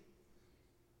personally,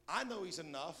 I know he's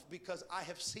enough because I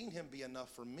have seen him be enough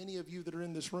for many of you that are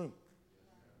in this room.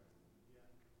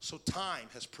 So time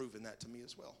has proven that to me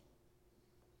as well.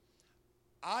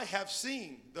 I have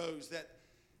seen those that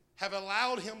have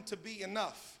allowed him to be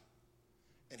enough,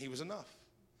 and he was enough.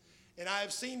 And I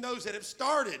have seen those that have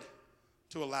started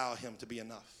to allow him to be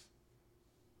enough.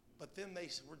 But then they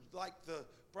were like the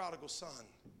prodigal son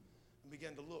and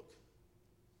began to look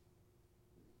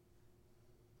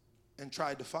and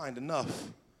tried to find enough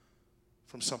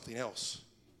from something else.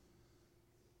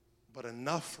 But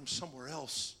enough from somewhere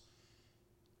else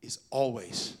is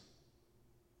always,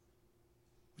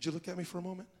 would you look at me for a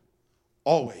moment?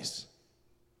 Always,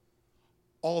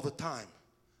 all the time,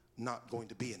 not going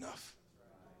to be enough.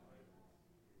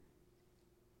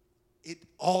 It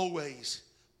always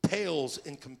pales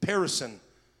in comparison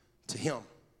to him.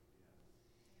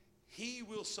 He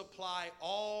will supply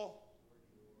all.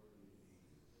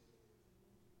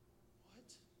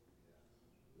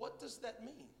 What does that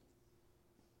mean?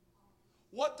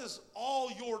 What does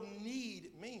all your need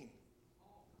mean?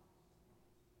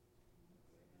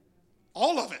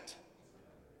 All of it.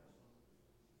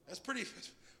 That's pretty.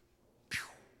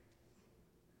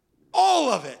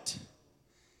 All of it.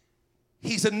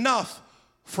 He's enough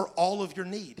for all of your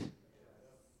need.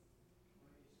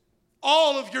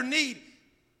 All of your need.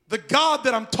 The God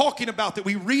that I'm talking about, that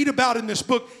we read about in this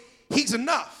book, he's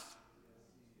enough.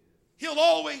 He'll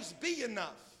always be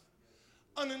enough.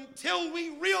 And until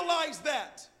we realize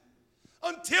that,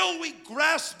 until we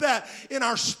grasp that in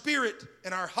our spirit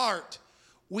and our heart,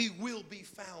 we will be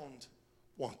found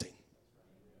wanting.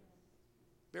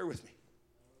 Bear with me.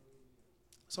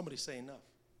 Somebody say enough.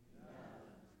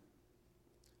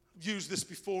 I've used this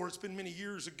before. It's been many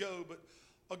years ago, but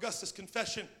Augustus'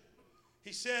 confession,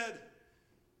 he said,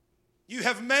 "You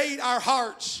have made our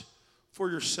hearts for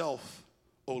yourself,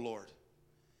 O Lord,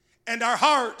 and our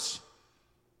hearts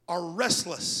are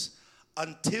restless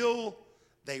until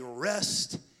they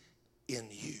rest in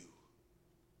you."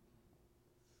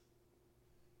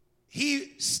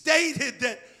 He stated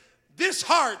that this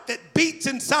heart that beats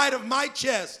inside of my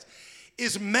chest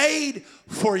is made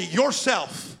for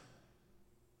yourself.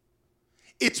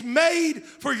 It's made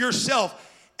for yourself.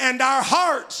 And our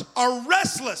hearts are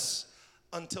restless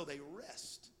until they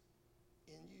rest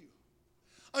in you.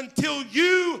 Until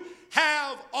you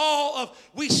have all of,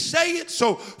 we say it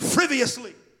so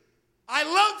frivolously, I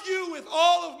love you with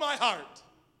all of my heart.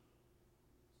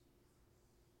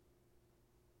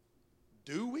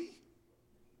 Do we?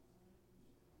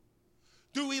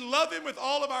 Do we love him with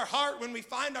all of our heart when we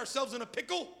find ourselves in a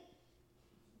pickle?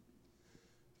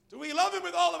 Do we love him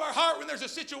with all of our heart when there's a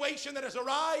situation that has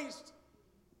arisen?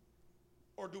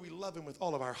 Or do we love him with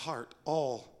all of our heart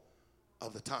all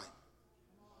of the time?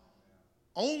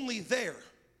 Only there.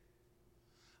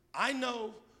 I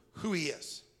know who he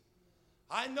is.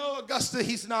 I know Augusta,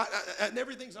 he's not, and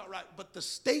everything's not right. But the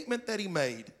statement that he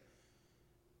made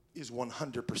is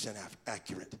 100%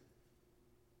 accurate.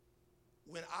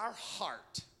 When our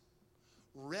heart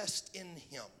rests in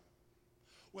him,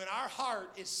 when our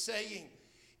heart is saying,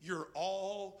 you're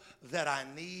all that I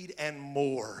need and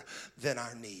more than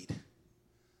I need,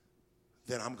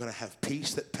 then I'm going to have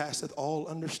peace that passeth all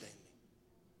understanding.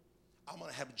 I'm going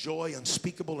to have joy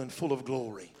unspeakable and full of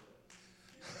glory.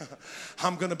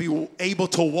 I'm going to be able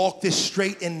to walk this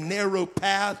straight and narrow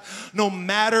path no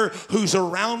matter who's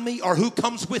around me or who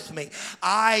comes with me.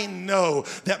 I know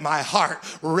that my heart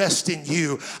rests in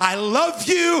you. I love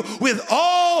you with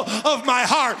all of my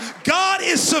heart. God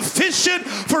is sufficient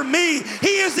for me.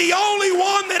 He is the only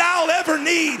one that I'll ever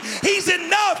need. He's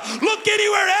enough. Look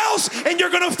anywhere else and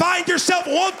you're going to find yourself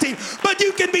wanting, but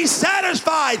you can be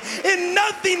satisfied in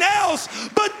nothing else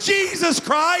but Jesus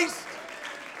Christ.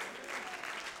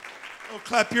 Oh,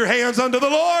 clap your hands unto the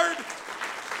Lord.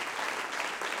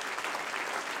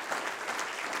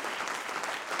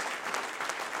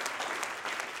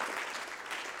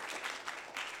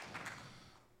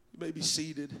 may be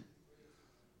seated.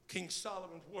 King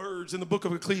Solomon's words in the book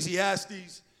of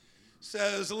Ecclesiastes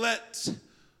says, let's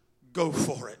go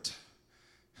for it.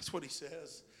 That's what he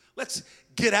says. Let's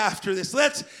get after this.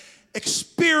 Let's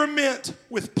experiment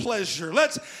with pleasure.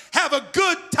 Let's have a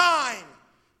good time.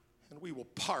 And we will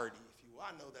party, if you will.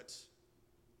 I know that's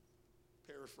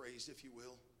paraphrased, if you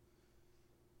will.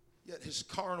 Yet his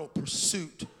carnal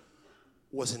pursuit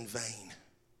was in vain.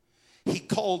 He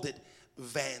called it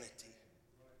vanity.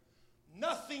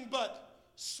 Nothing but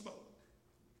smoke.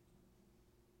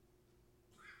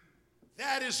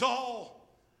 That is all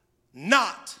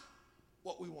not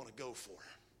what we want to go for.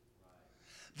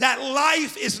 That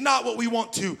life is not what we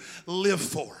want to live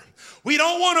for. We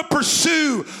don't want to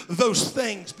pursue those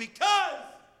things because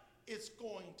it's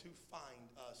going to find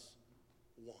us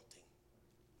wanting.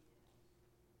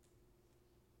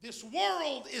 This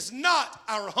world is not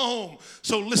our home.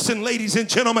 So listen, ladies and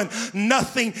gentlemen,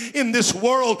 nothing in this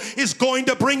world is going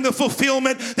to bring the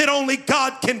fulfillment that only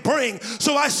God can bring.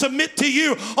 So I submit to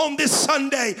you on this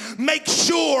Sunday, make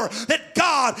sure that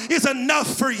God is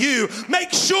enough for you.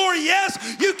 Make sure,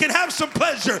 yes, you can have some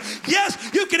pleasure.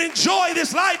 Yes, you can enjoy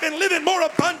this life and live it more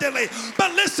abundantly.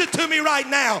 But listen to me right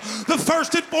now. The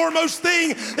first and foremost thing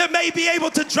that may be able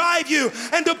to drive you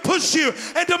and to push you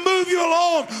and to move you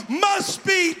along must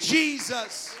be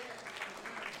Jesus.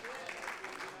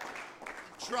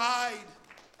 Tried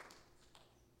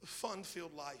a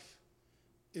fun-filled life.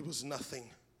 It was nothing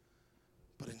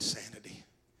but insanity.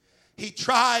 He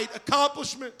tried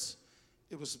accomplishments.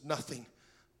 It was nothing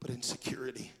but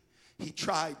insecurity. He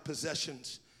tried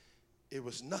possessions. It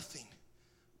was nothing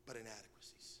but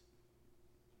inadequacies.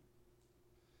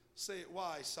 Say it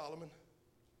wise, Solomon.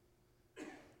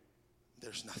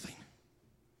 There's nothing.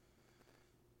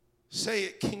 Say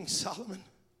it, King Solomon.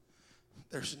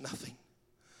 There's nothing.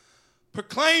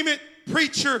 Proclaim it,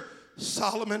 preacher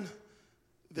Solomon.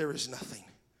 There is nothing.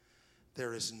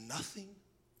 There is nothing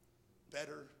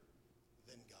better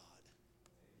than God.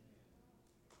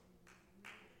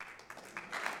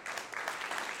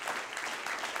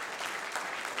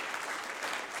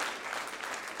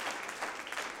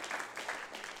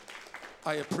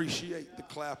 I appreciate the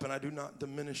clap, and I do not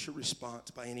diminish your response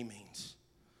by any means.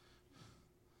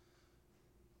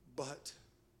 But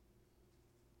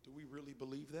do we really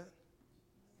believe that?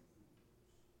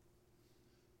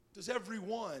 Does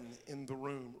everyone in the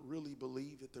room really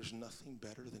believe that there's nothing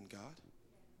better than God?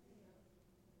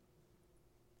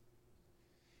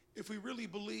 If we really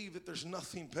believe that there's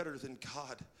nothing better than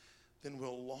God, then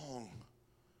we'll long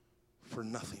for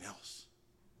nothing else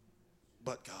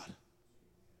but God.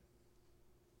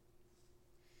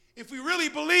 If we really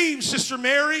believe, Sister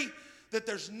Mary, that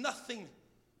there's nothing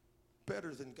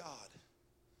better than God,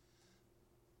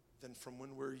 then from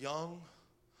when we're young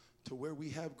to where we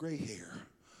have gray hair,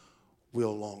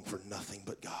 we'll long for nothing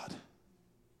but God.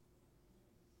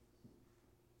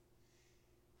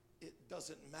 It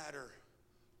doesn't matter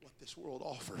what this world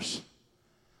offers.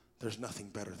 There's nothing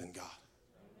better than God.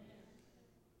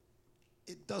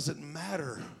 It doesn't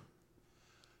matter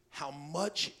how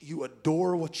much you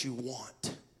adore what you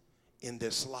want in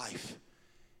this life.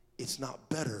 It's not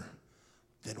better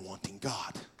than wanting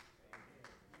God.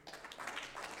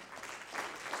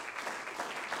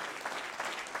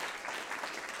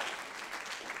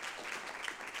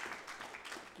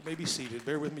 You may be seated.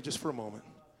 Bear with me just for a moment.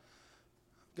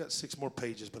 I've got 6 more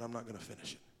pages, but I'm not going to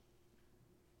finish it.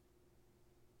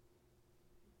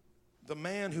 The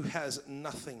man who has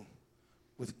nothing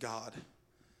with God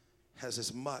has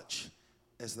as much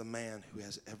as the man who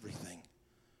has everything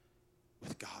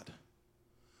with God.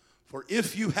 For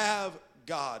if you have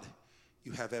God,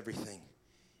 you have everything.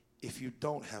 If you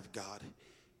don't have God,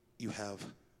 you have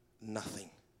nothing.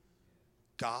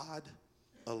 God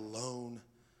alone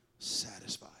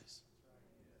satisfies.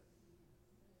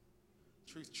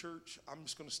 Truth Church, I'm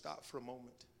just going to stop for a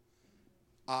moment.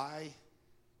 I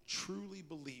truly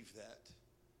believe that.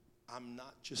 I'm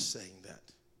not just saying that.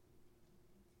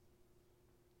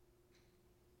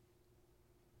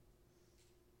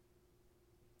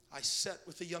 I sat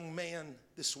with a young man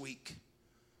this week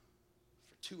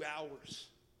for 2 hours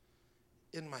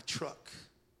in my truck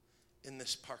in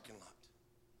this parking lot.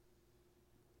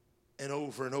 And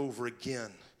over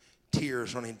again,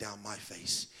 tears running down my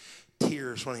face,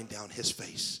 tears running down his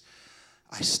face.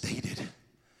 I stated,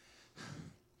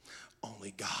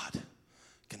 only God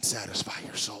can satisfy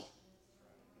your soul.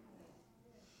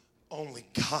 Only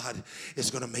God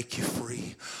is going to make you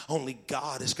free. Only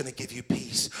God is going to give you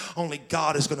peace. Only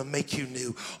God is going to make you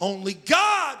new. Only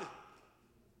God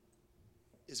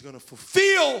is going to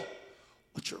fulfill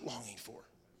what you're longing for.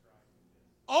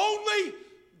 Only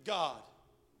God.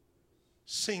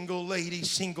 Single lady,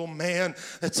 single man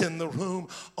that's in the room,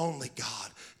 only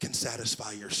God can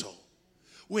satisfy your soul.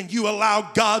 When you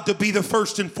allow God to be the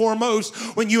first and foremost,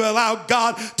 when you allow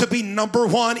God to be number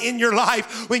one in your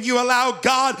life, when you allow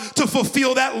God to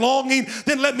fulfill that longing,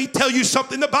 then let me tell you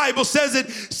something. The Bible says it,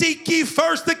 seek ye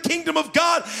first the kingdom of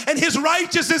God and his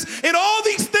righteousness, and all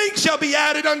these things shall be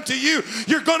added unto you.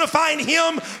 You're going to find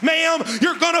him, ma'am.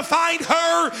 You're going to find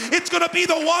her. It's going to be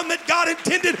the one that God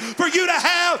intended for you to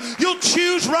have. You'll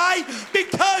choose right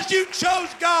because you chose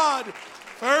God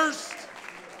first.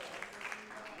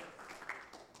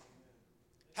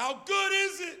 How good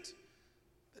is it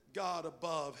that God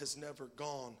above has never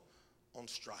gone on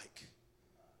strike?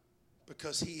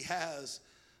 Because he has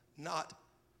not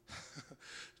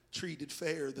treated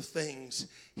fair the things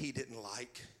he didn't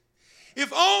like.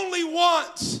 If only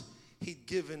once he'd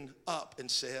given up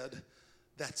and said,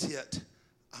 that's it,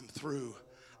 I'm through.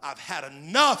 I've had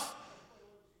enough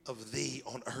of thee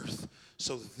on earth,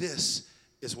 so this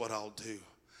is what I'll do.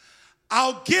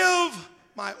 I'll give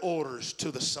my orders to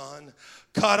the sun,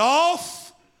 cut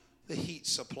off the heat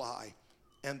supply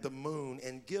and the moon,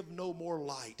 and give no more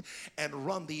light, and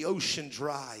run the ocean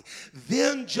dry.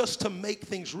 Then, just to make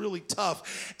things really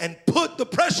tough and put the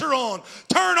pressure on,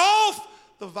 turn off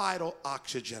the vital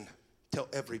oxygen till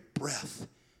every breath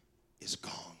is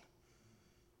gone.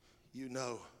 You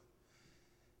know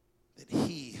that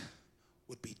he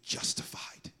would be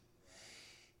justified.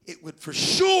 It would for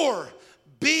sure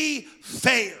be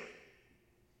fair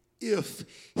if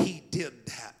he did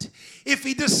that. If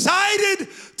he decided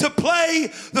to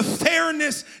play the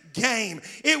fairness game,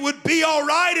 it would be all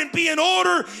right and be in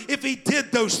order if he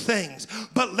did those things.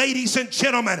 But ladies and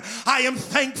gentlemen, I am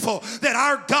thankful that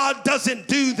our God doesn't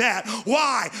do that.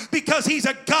 Why? Because he's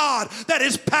a God that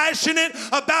is passionate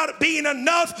about being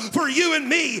enough for you and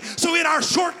me. So in our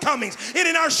shortcomings and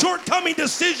in our shortcoming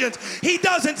decisions, he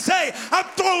doesn't say, I'm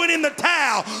throwing in the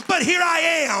towel, but here I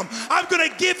am. I'm going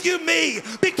to give you me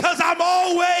because I'm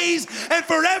always and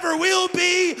forever will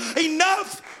be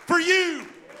enough for you.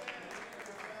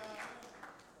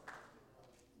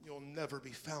 Never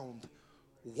be found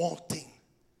wanting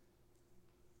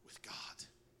with God.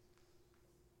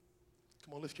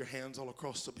 Come on, lift your hands all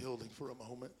across the building for a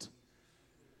moment.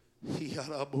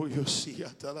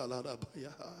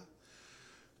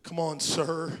 Come on,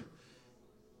 sir.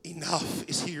 Enough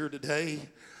is here today.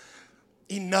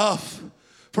 Enough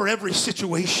for every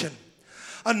situation.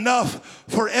 Enough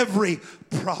for every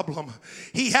problem.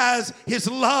 He has his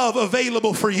love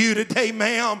available for you today,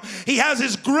 ma'am. He has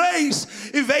his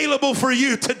grace available for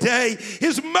you today.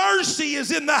 His mercy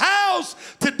is in the house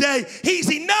today.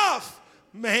 He's enough.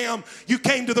 Ma'am, you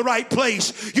came to the right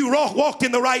place. You walked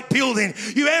in the right building.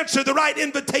 You answered the right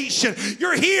invitation.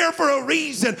 You're here for a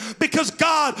reason, because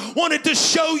God wanted to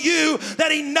show you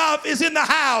that enough is in the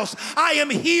house. I am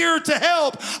here to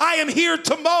help. I am here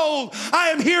to mold.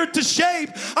 I am here to shape.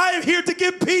 I am here to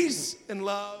give peace and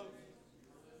love.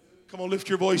 Come on, lift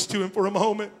your voice to him for a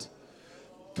moment.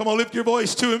 Come on, lift your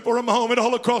voice to him for a moment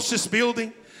all across this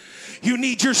building. You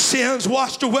need your sins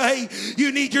washed away.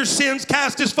 You need your sins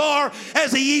cast as far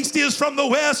as the east is from the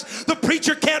west. The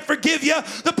preacher can't forgive you.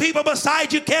 The people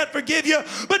beside you can't forgive you.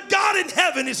 But God in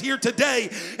heaven is here today.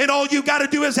 And all you got to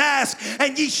do is ask,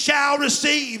 and ye shall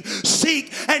receive.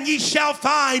 Seek, and ye shall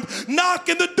find. Knock,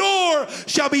 and the door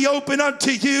shall be open unto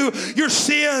you. Your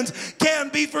sins can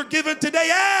be forgiven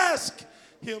today. Ask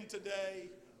him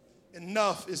today.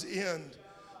 Enough is in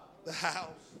the house.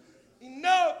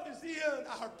 Enough is in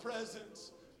our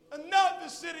presence. Enough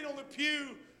is sitting on the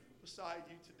pew beside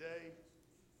you today.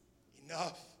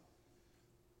 Enough.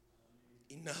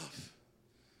 Enough.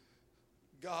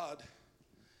 God,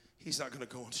 he's not going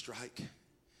to go on strike.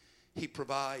 He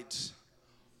provides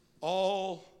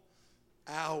all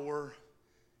our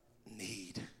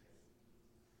need.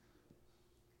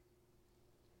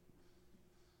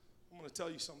 I'm going to tell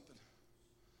you something.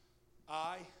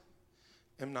 I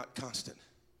am not constant.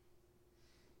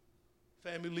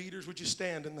 Family leaders, would you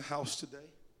stand in the house today?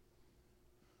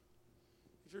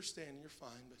 If you're standing, you're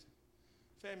fine.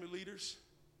 But family leaders,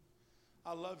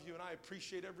 I love you and I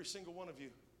appreciate every single one of you.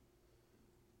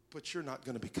 But you're not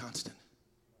going to be constant.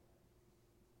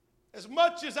 As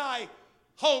much as I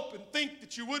hope and think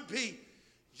that you would be,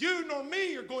 you nor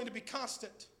me are going to be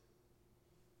constant.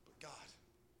 But God,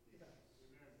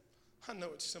 I know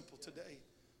it's simple today,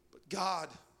 but God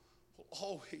will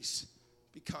always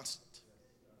be constant.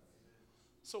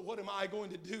 So what am I going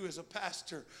to do as a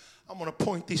pastor? I'm going to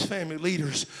point these family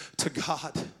leaders to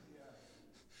God.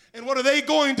 And what are they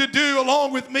going to do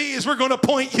along with me is we're going to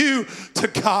point you to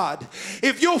God.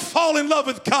 If you'll fall in love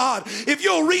with God, if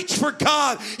you'll reach for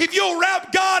God, if you'll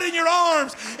wrap God in your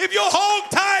arms, if you'll hold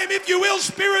time, if you will,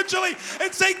 spiritually,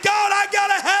 and say, God, I got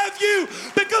to have you,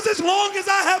 because as long as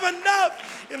I have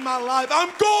enough in my life,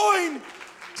 I'm going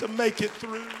to make it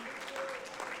through.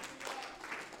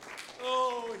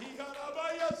 Oh,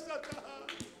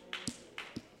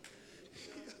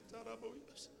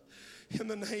 in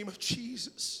the name of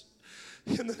Jesus.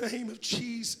 In the name of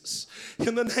Jesus.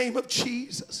 In the name of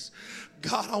Jesus.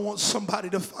 God, I want somebody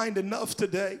to find enough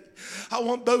today. I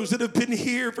want those that have been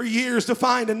here for years to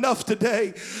find enough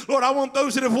today. Lord, I want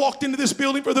those that have walked into this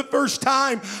building for the first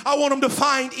time. I want them to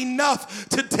find enough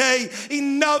today.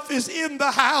 Enough is in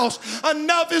the house.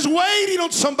 Enough is waiting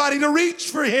on somebody to reach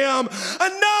for him.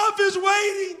 Enough is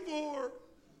waiting for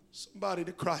somebody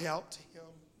to cry out to him.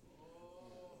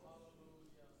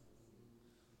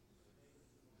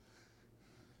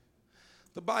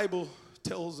 The Bible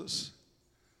tells us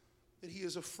that he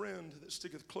is a friend that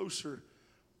sticketh closer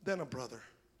than a brother,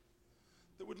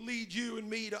 that would lead you and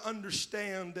me to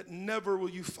understand that never will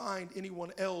you find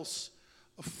anyone else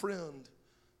a friend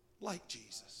like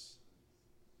Jesus.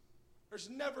 There's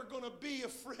never going to be a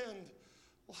friend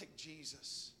like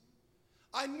Jesus.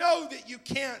 I know that you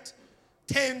can't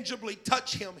tangibly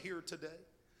touch him here today,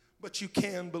 but you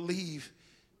can believe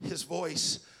his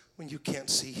voice when you can't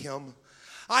see him.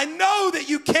 I know that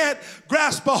you can't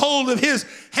grasp a hold of his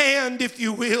hand, if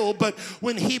you will, but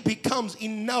when he becomes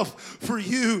enough for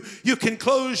you, you can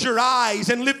close your eyes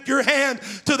and lift your hand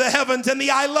to the heavens, and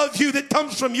the I love you that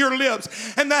comes from your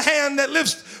lips and the hand that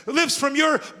lifts from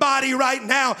your body right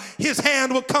now, his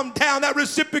hand will come down, that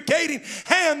reciprocating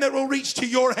hand that will reach to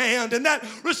your hand, and that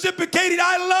reciprocating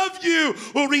I love you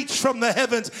will reach from the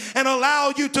heavens and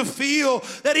allow you to feel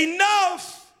that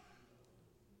enough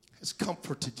has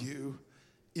comforted you.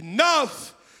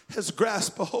 Enough has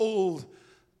grasped a hold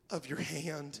of your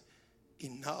hand.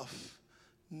 Enough.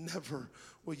 Never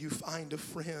will you find a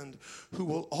friend who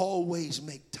will always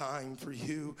make time for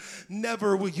you.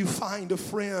 Never will you find a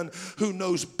friend who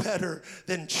knows better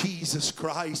than Jesus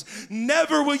Christ.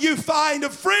 Never will you find a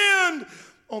friend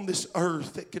on this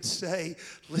earth that could say,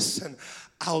 listen,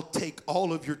 I'll take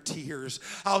all of your tears.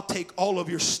 I'll take all of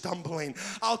your stumbling.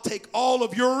 I'll take all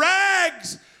of your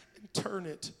rags and turn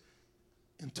it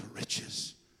into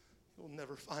riches. You'll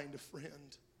never find a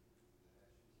friend.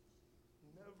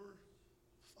 Never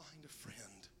find a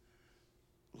friend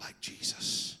like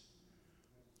Jesus.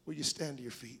 Will you stand to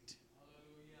your feet?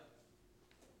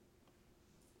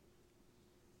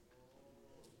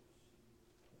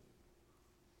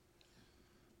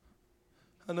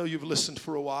 I know you've listened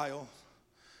for a while,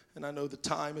 and I know the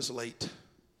time is late.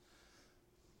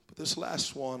 But this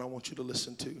last one I want you to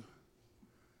listen to.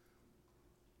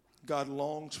 God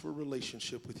longs for a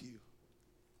relationship with you.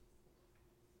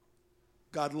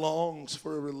 God longs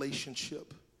for a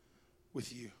relationship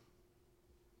with you.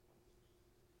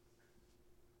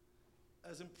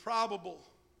 As improbable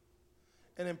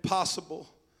and impossible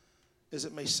as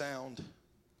it may sound,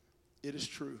 it is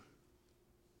true.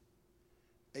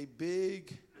 A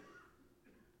big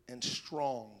and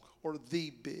strong, or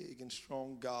the big and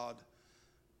strong God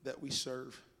that we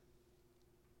serve.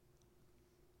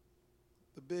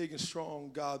 The big and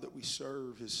strong God that we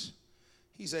serve is,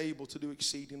 he's able to do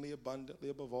exceedingly abundantly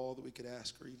above all that we could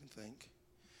ask or even think.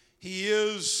 He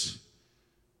is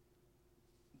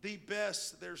the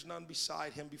best. There's none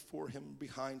beside him, before him,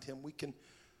 behind him. We can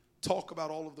talk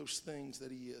about all of those things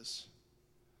that he is.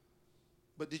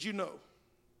 But did you know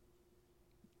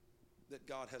that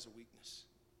God has a weakness?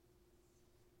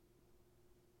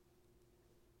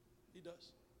 He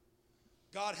does.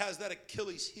 God has that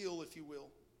Achilles heel, if you will.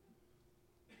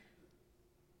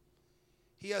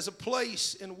 He has a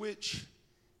place in which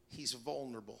he's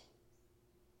vulnerable.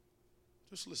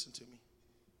 Just listen to me.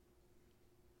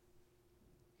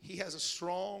 He has a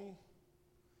strong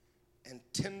and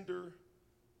tender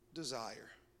desire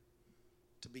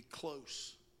to be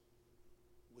close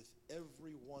with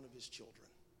every one of his children.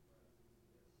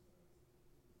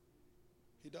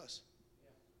 He does.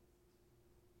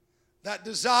 That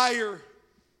desire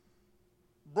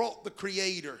brought the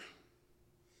Creator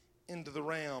into the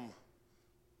realm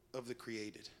of the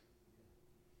created.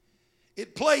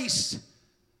 It placed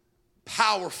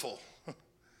powerful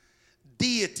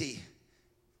deity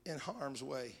in harm's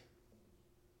way.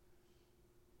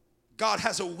 God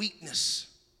has a weakness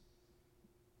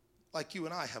like you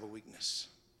and I have a weakness.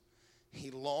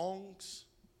 He longs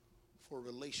for a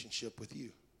relationship with you.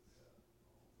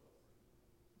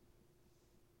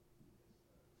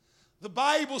 The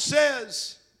Bible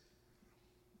says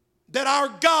that our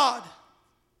God,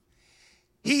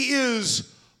 He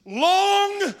is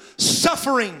long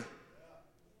suffering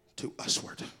to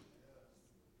usward.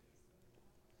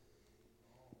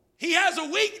 He has a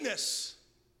weakness.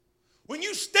 When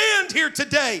you stand here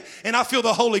today, and I feel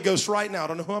the Holy Ghost right now, I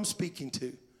don't know who I'm speaking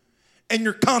to, and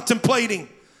you're contemplating,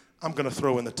 I'm going to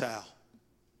throw in the towel.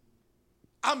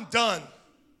 I'm done.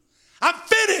 I'm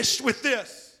finished with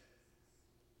this.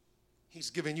 He's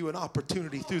giving you an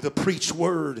opportunity through the preached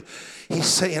word. He's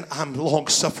saying, I'm long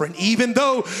suffering. Even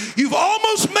though you've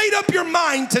almost made up your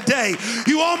mind today.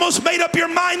 You almost made up your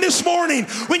mind this morning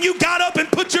when you got up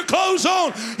and put your clothes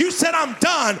on. You said, I'm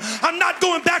done. I'm not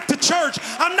going back to church.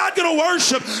 I'm not going to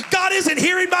worship. God isn't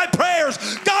hearing my prayers.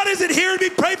 God isn't hearing me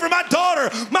pray for my daughter,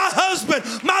 my husband,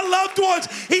 my loved ones.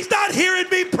 He's not hearing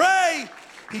me pray.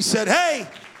 He said, hey,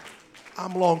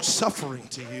 I'm long suffering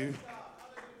to you.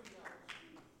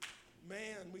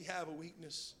 Have a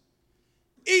weakness.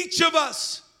 Each of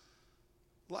us,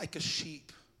 like a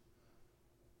sheep,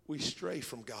 we stray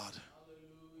from God.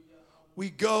 We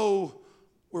go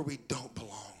where we don't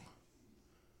belong.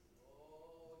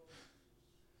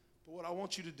 But what I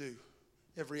want you to do,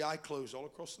 every eye closed all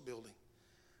across the building.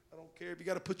 I don't care if you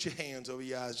got to put your hands over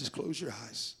your eyes, just close your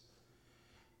eyes.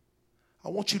 I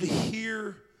want you to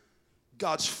hear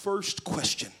God's first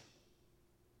question.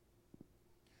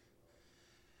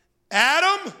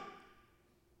 Adam?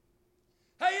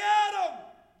 Hey, Adam!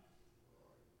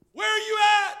 Where are you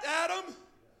at, Adam?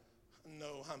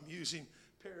 No, I'm using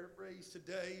paraphrase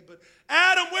today, but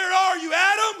Adam, where are you,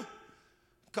 Adam?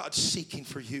 God's seeking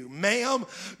for you. Ma'am,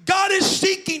 God is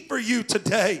seeking for you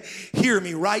today. Hear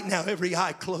me right now, every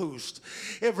eye closed.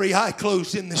 Every eye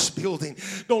closed in this building.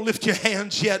 Don't lift your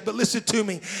hands yet, but listen to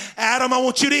me. Adam, I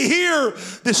want you to hear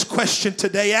this question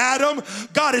today. Adam,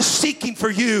 God is seeking for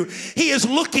you. He is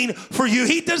looking for you.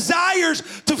 He desires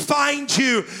to find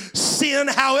you. Sin,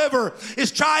 however, is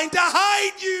trying to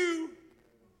hide you.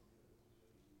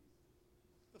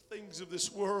 The things of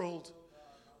this world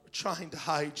are trying to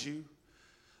hide you.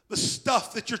 The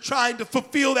stuff that you're trying to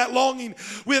fulfill that longing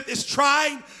with is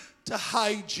trying to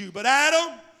hide you. But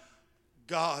Adam,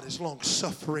 God is long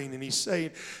suffering, and He's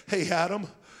saying, hey, Adam,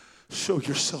 show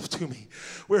yourself to me.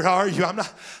 Where are you?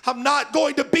 I'm not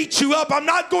going to beat you up. I'm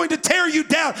not going to tear you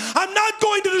down. I'm not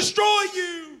going to destroy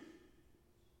you.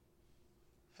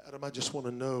 Adam, I just want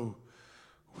to know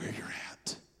where you're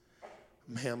at.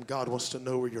 Ma'am, God wants to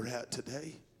know where you're at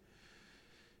today.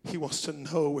 He wants to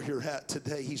know where you're at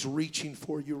today. He's reaching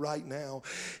for you right now.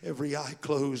 Every eye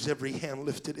closed, every hand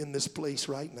lifted in this place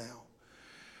right now.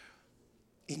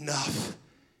 Enough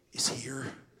is here.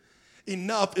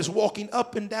 Enough is walking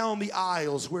up and down the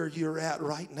aisles where you're at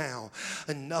right now.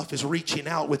 Enough is reaching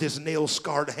out with His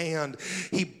nail-scarred hand.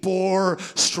 He bore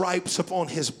stripes upon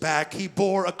His back. He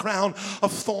bore a crown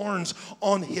of thorns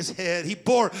on His head. He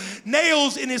bore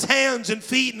nails in His hands and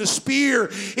feet and a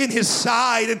spear in His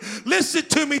side. And listen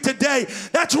to me today.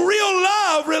 That's real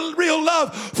love. Real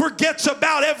love forgets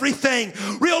about everything.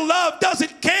 Real love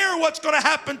doesn't care what's going to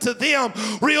happen to them.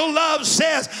 Real love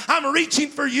says, I'm reaching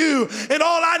for you, and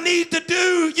all I need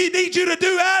you to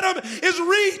do, Adam, is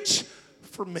reach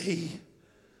for me.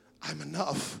 I'm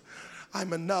enough.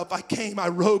 I'm enough. I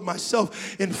robed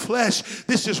myself in flesh.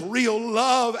 This is real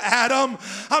love, Adam.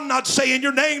 I'm not saying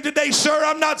your name today, sir.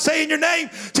 I'm not saying your name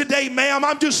today, ma'am.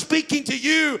 I'm just speaking to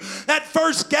you. That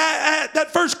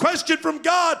first question from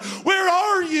God, where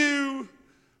are you?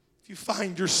 If you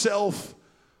find yourself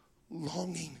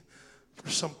longing for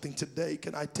something today,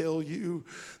 can I tell you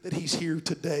that He's here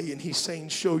today and He's saying,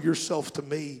 show yourself to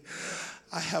me.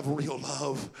 I have real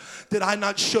love. Did I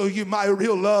not show you my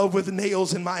real love with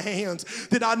nails in my hands?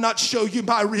 Did I not show you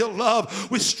my real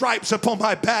love with stripes upon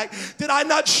my back? Did I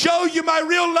not show you my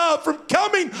real love from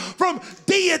coming from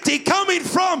deity, coming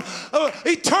from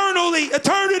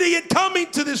eternity and coming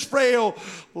to this frail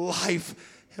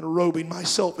life and robing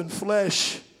myself in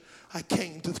flesh? I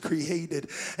came to the created,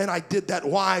 and I did that.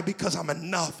 Why? Because I'm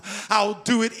enough. I'll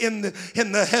do it in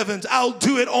the heavens. I'll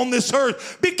do it on this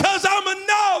earth because I'm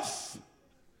enough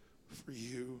for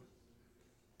you.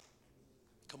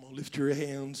 Come on, lift your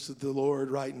hands to the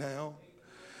Lord right now.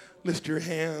 Lift your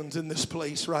hands in this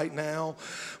place right now.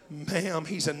 Ma'am,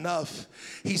 He's enough.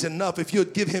 He's enough. If you'll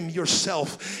give Him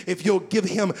yourself, if you'll give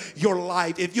Him your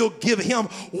life, if you'll give Him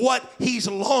what He's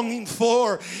longing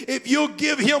for, if you'll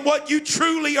give Him what you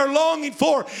truly are longing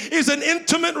for, is an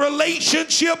intimate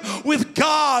relationship with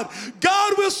God.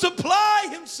 God will supply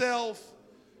Himself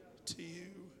to you.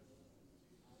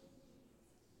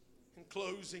 In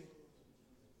closing,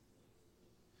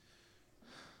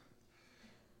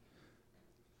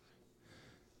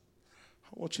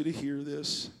 I want you to hear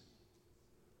this.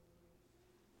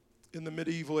 In the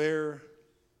medieval era,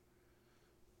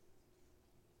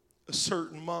 a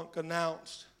certain monk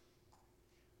announced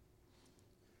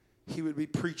he would be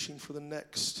preaching for the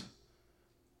next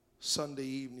Sunday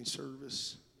evening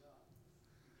service.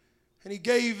 And he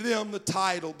gave them the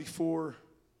title before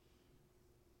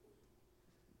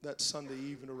that Sunday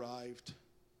evening arrived,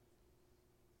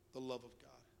 The Love of God.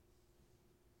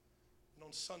 And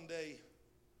on Sunday,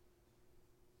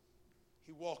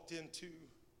 he walked into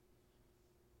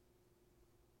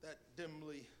that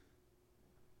dimly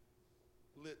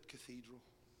lit cathedral.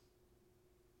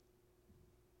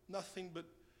 Nothing but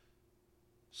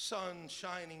sun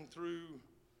shining through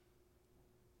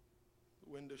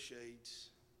the window shades.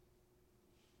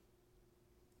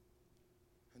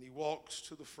 And he walks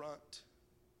to the front.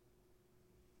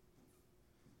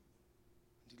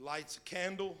 And he lights a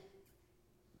candle.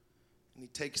 And he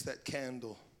takes that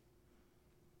candle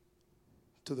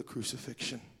to the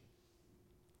crucifixion.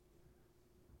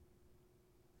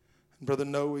 And Brother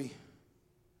Noe,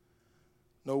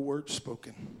 no word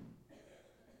spoken.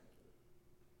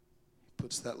 He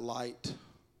puts that light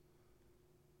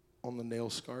on the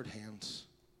nail-scarred hands.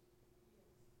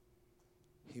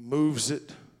 He moves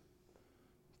it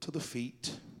to the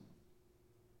feet.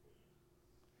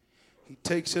 He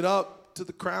takes it up to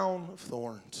the crown of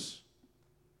thorns.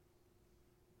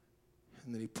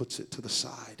 And then he puts it to the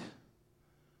side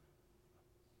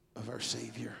of our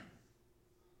Savior.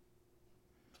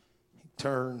 He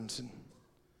turns, and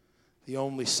the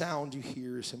only sound you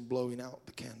hear is him blowing out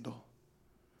the candle.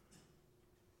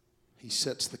 He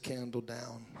sets the candle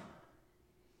down,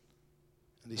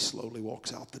 and he slowly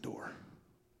walks out the door.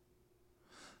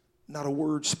 Not a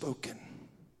word spoken.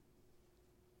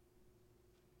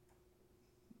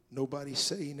 Nobody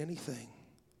saying anything.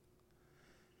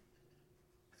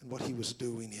 And what he was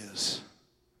doing is,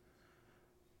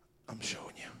 I'm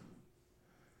showing you.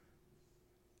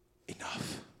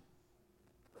 Enough.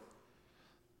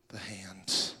 The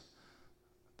hands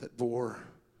that bore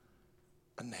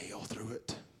a nail through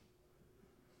it.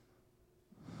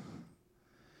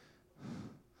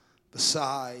 The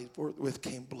side forthwith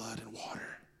came blood and water.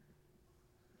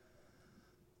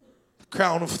 The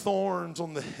crown of thorns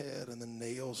on the head and the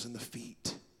nails in the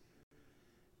feet.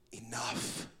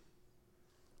 Enough.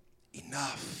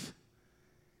 Enough.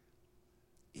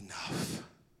 Enough.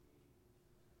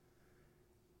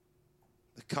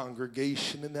 The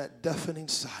congregation in that deafening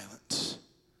silence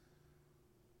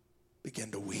began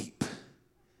to weep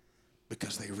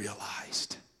because they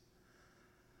realized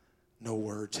no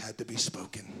words had to be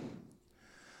spoken.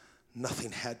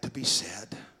 Nothing had to be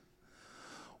said.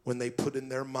 When they put in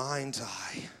their mind's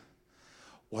eye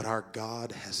what our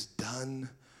God has done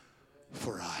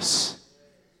for us,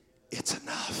 it's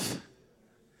enough.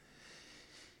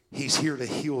 He's here to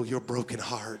heal your broken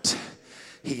heart.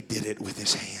 He did it with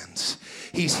his hands.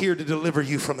 He's here to deliver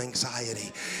you from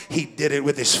anxiety. He did it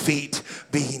with his feet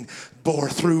being bore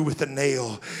through with a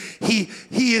nail. He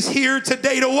is here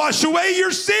today to wash away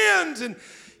your sins. And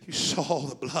you saw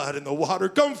the blood and the water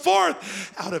come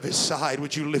forth out of his side.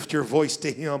 Would you lift your voice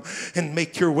to him and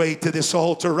make your way to this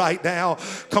altar right now?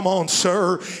 Come on,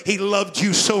 sir. He loved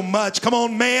you so much. Come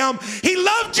on, ma'am. He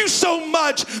loved you so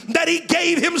much that he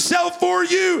gave himself for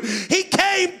you. He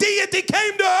came, deity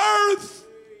came to earth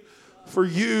for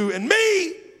you and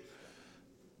me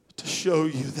to show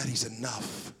you that he's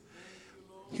enough.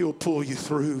 He'll pull you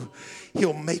through.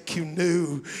 He'll make you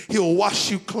new. He'll wash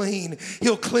you clean.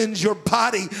 He'll cleanse your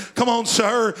body. Come on,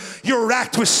 sir. You're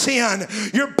racked with sin.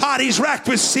 Your body's racked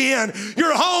with sin.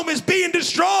 Your home is being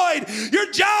destroyed.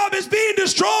 Your job is being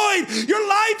destroyed. Your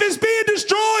life is being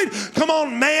destroyed. Come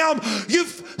on, ma'am.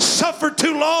 You've suffered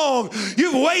too long.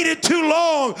 You've waited too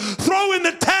long. Throw in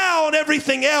the towel and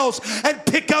everything else and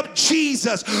pick up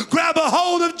Jesus. Grab a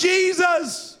hold of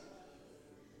Jesus.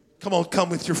 Come on, come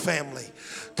with your family.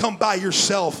 Come by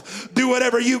yourself. Do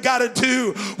whatever you got to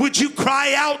do. Would you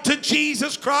cry out to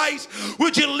Jesus Christ?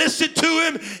 Would you listen to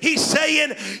him? He's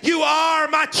saying, you are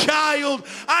my child.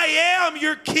 I am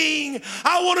your king.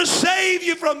 I want to save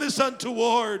you from this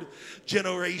untoward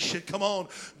generation. Come on.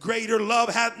 Greater love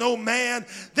hath no man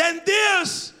than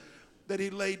this, that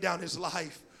he laid down his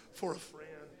life for a friend.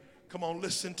 Come on,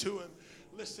 listen to him.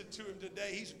 Listen to him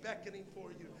today. He's beckoning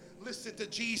for you. Listen to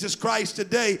Jesus Christ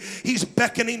today. He's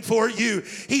beckoning for you.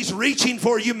 He's reaching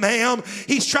for you, ma'am.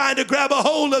 He's trying to grab a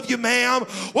hold of you, ma'am.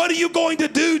 What are you going to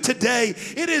do today?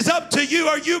 It is up to you.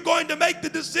 Are you going to make the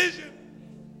decision?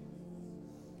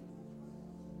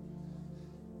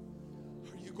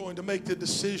 Are you going to make the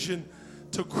decision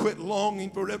to quit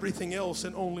longing for everything else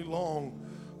and only long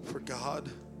for God?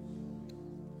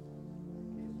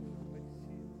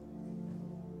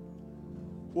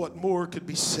 what more could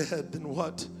be said than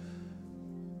what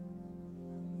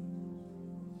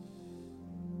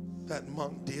that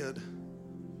monk did.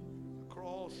 A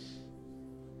cross,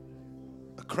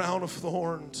 a crown of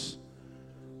thorns,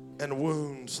 and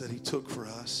wounds that he took for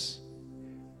us.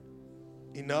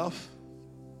 Enough?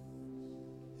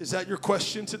 Is that your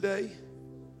question today?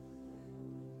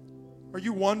 Are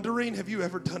you wondering, have you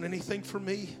ever done anything for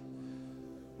me?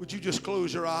 Would you just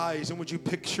close your eyes and would you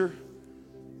picture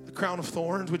the crown of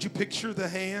thorns? Would you picture the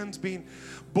hands being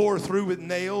bored through with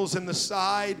nails and the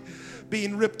side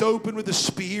being ripped open with a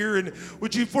spear? And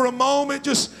would you for a moment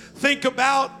just think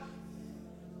about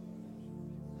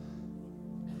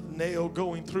the nail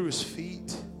going through his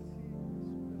feet?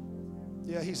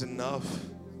 Yeah, he's enough.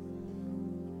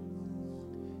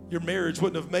 Your marriage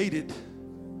wouldn't have made it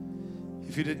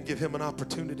if you didn't give him an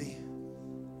opportunity.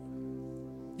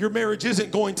 Your marriage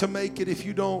isn't going to make it if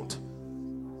you don't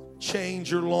change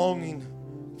your longing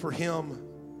for him.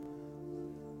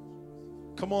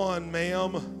 Come on,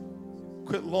 ma'am.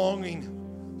 Quit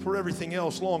longing for everything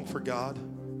else. Long for God.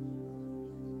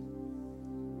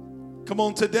 Come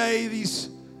on, today, these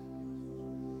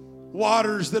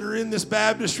waters that are in this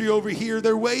baptistry over here,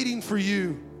 they're waiting for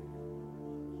you.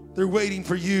 They're waiting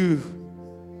for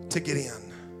you to get in.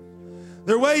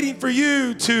 They're waiting for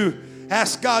you to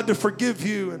ask God to forgive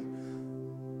you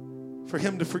and for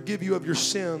him to forgive you of your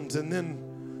sins, and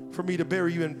then for me to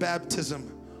bury you in baptism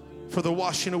for the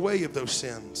washing away of those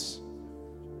sins.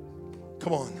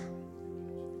 Come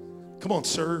on. Come on,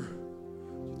 sir.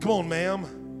 Come on,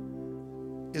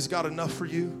 ma'am. Is God enough for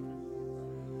you?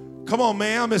 Come on,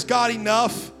 ma'am. Is God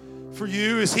enough for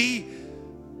you? Is he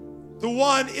the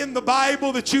one in the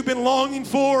Bible that you've been longing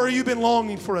for, or you've been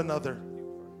longing for another?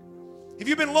 If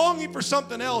you've been longing for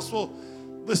something else, well,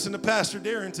 listen to Pastor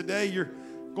Darren today. You're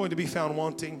going to be found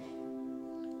wanting.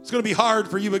 It's going to be hard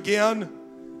for you again.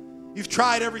 You've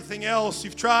tried everything else.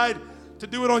 You've tried to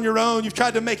do it on your own. You've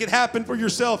tried to make it happen for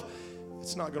yourself.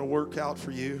 It's not going to work out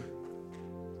for you.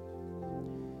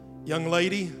 Young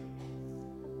lady,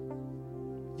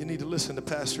 you need to listen to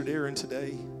Pastor Darren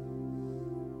today.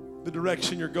 The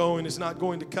direction you're going is not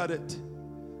going to cut it.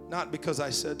 Not because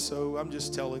I said so. I'm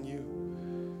just telling you.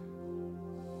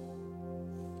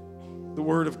 The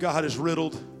Word of God is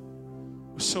riddled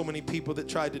with so many people that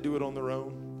tried to do it on their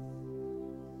own.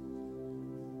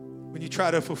 When you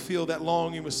try to fulfill that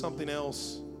longing with something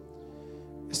else,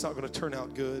 it's not going to turn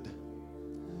out good.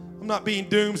 I'm not being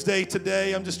doomsday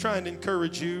today. I'm just trying to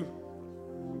encourage you.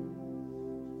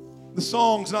 The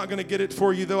song's not going to get it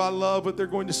for you, though I love what they're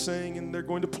going to sing and they're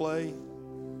going to play.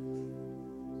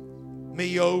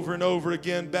 Me over and over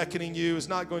again beckoning you is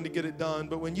not going to get it done.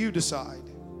 But when you decide,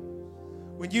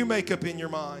 when you make up in your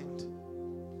mind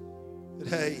that,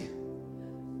 hey,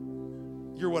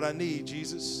 you're what I need,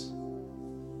 Jesus.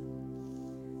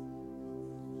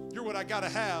 You're what I got to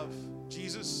have,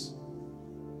 Jesus.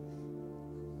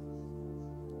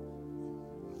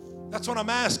 That's what I'm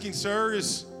asking, sir,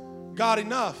 is God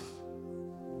enough?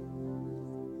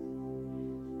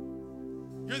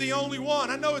 You're the only one.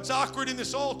 I know it's awkward in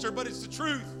this altar, but it's the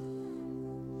truth.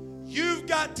 You've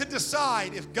got to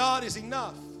decide if God is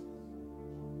enough.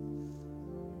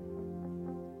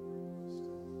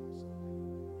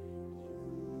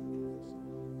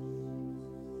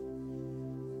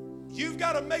 You've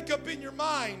got to make up in your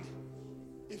mind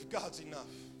if God's enough.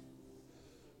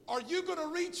 Are you going to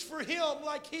reach for him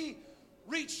like he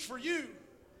reached for you?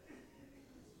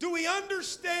 Do we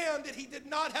understand that he did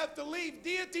not have to leave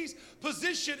deity's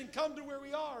position and come to where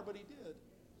we are, but he did?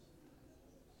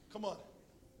 Come on.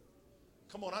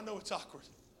 Come on, I know it's awkward.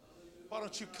 Why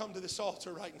don't you come to this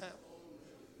altar right now?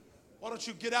 Why don't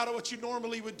you get out of what you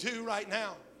normally would do right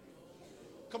now?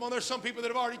 Come on, there's some people that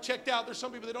have already checked out. There's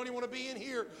some people that don't even want to be in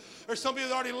here. There's some people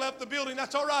that already left the building.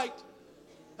 That's all right.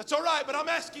 That's all right, but I'm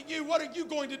asking you, what are you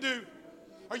going to do?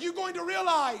 Are you going to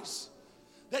realize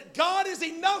that God is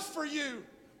enough for you?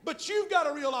 But you've got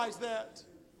to realize that.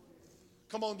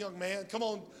 Come on, young man. Come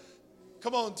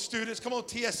on, students. Come on,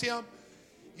 TSM.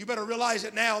 You better realize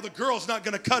it now. The girl's not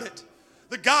going to cut it.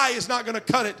 The guy is not going to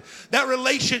cut it. That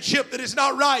relationship that is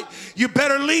not right, you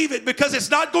better leave it because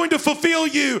it's not going to fulfill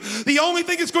you. The only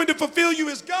thing that's going to fulfill you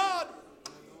is God.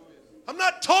 I'm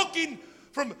not talking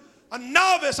from a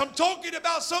novice. I'm talking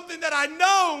about something that I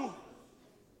know.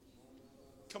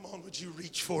 Come on, would you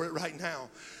reach for it right now?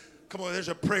 Come on, there's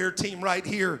a prayer team right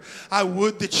here. I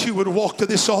would that you would walk to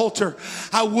this altar.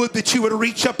 I would that you would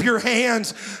reach up your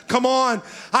hands. Come on.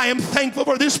 I am thankful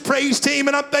for this praise team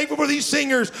and I'm thankful for these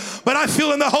singers. But I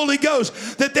feel in the Holy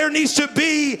Ghost that there needs to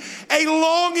be a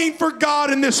longing for God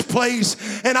in this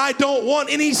place. And I don't want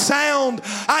any sound.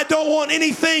 I don't want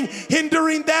anything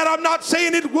hindering that. I'm not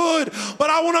saying it would, but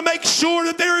I want to make sure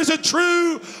that there is a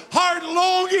true heart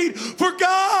longing for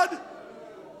God.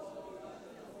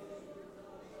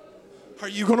 Are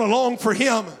you going to long for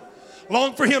Him?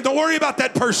 Long for Him. Don't worry about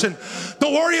that person.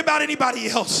 Don't worry about anybody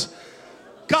else.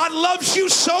 God loves you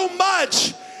so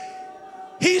much.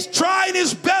 He's trying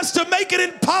His best to make it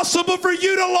impossible for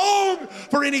you to long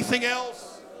for anything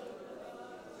else.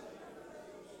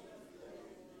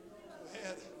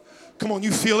 Come on,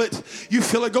 you feel it? You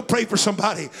feel it? Go pray for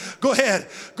somebody. Go ahead.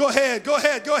 Go ahead. Go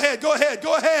ahead. Go ahead. Go ahead.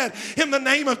 Go ahead. In the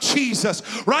name of Jesus.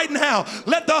 Right now,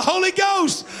 let the Holy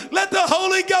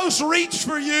Ghost reach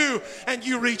for you and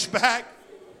you reach back.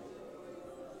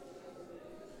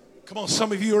 Come on,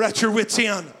 some of you are at your wits'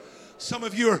 end. Some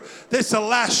of you are, this is the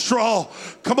last straw.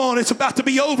 Come on, it's about to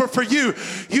be over for you.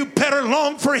 You better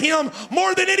long for Him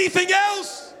more than anything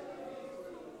else.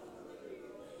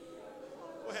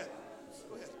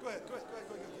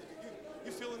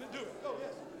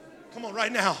 Come on,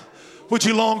 right now. Would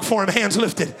you long for Him? Hands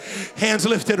lifted. Hands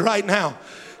lifted right now.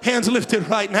 Hands lifted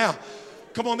right now.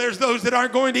 Come on, there's those that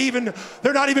aren't going to even,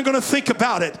 they're not even going to think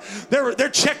about it. They're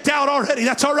checked out already.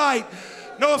 That's all right.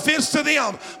 No offense to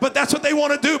them, but that's what they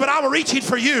want to do. But I'm reaching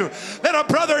for you. Let a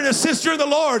brother and a sister in the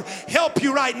Lord help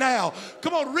you right now.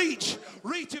 Come on, reach.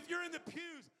 Reach if you're in the pew.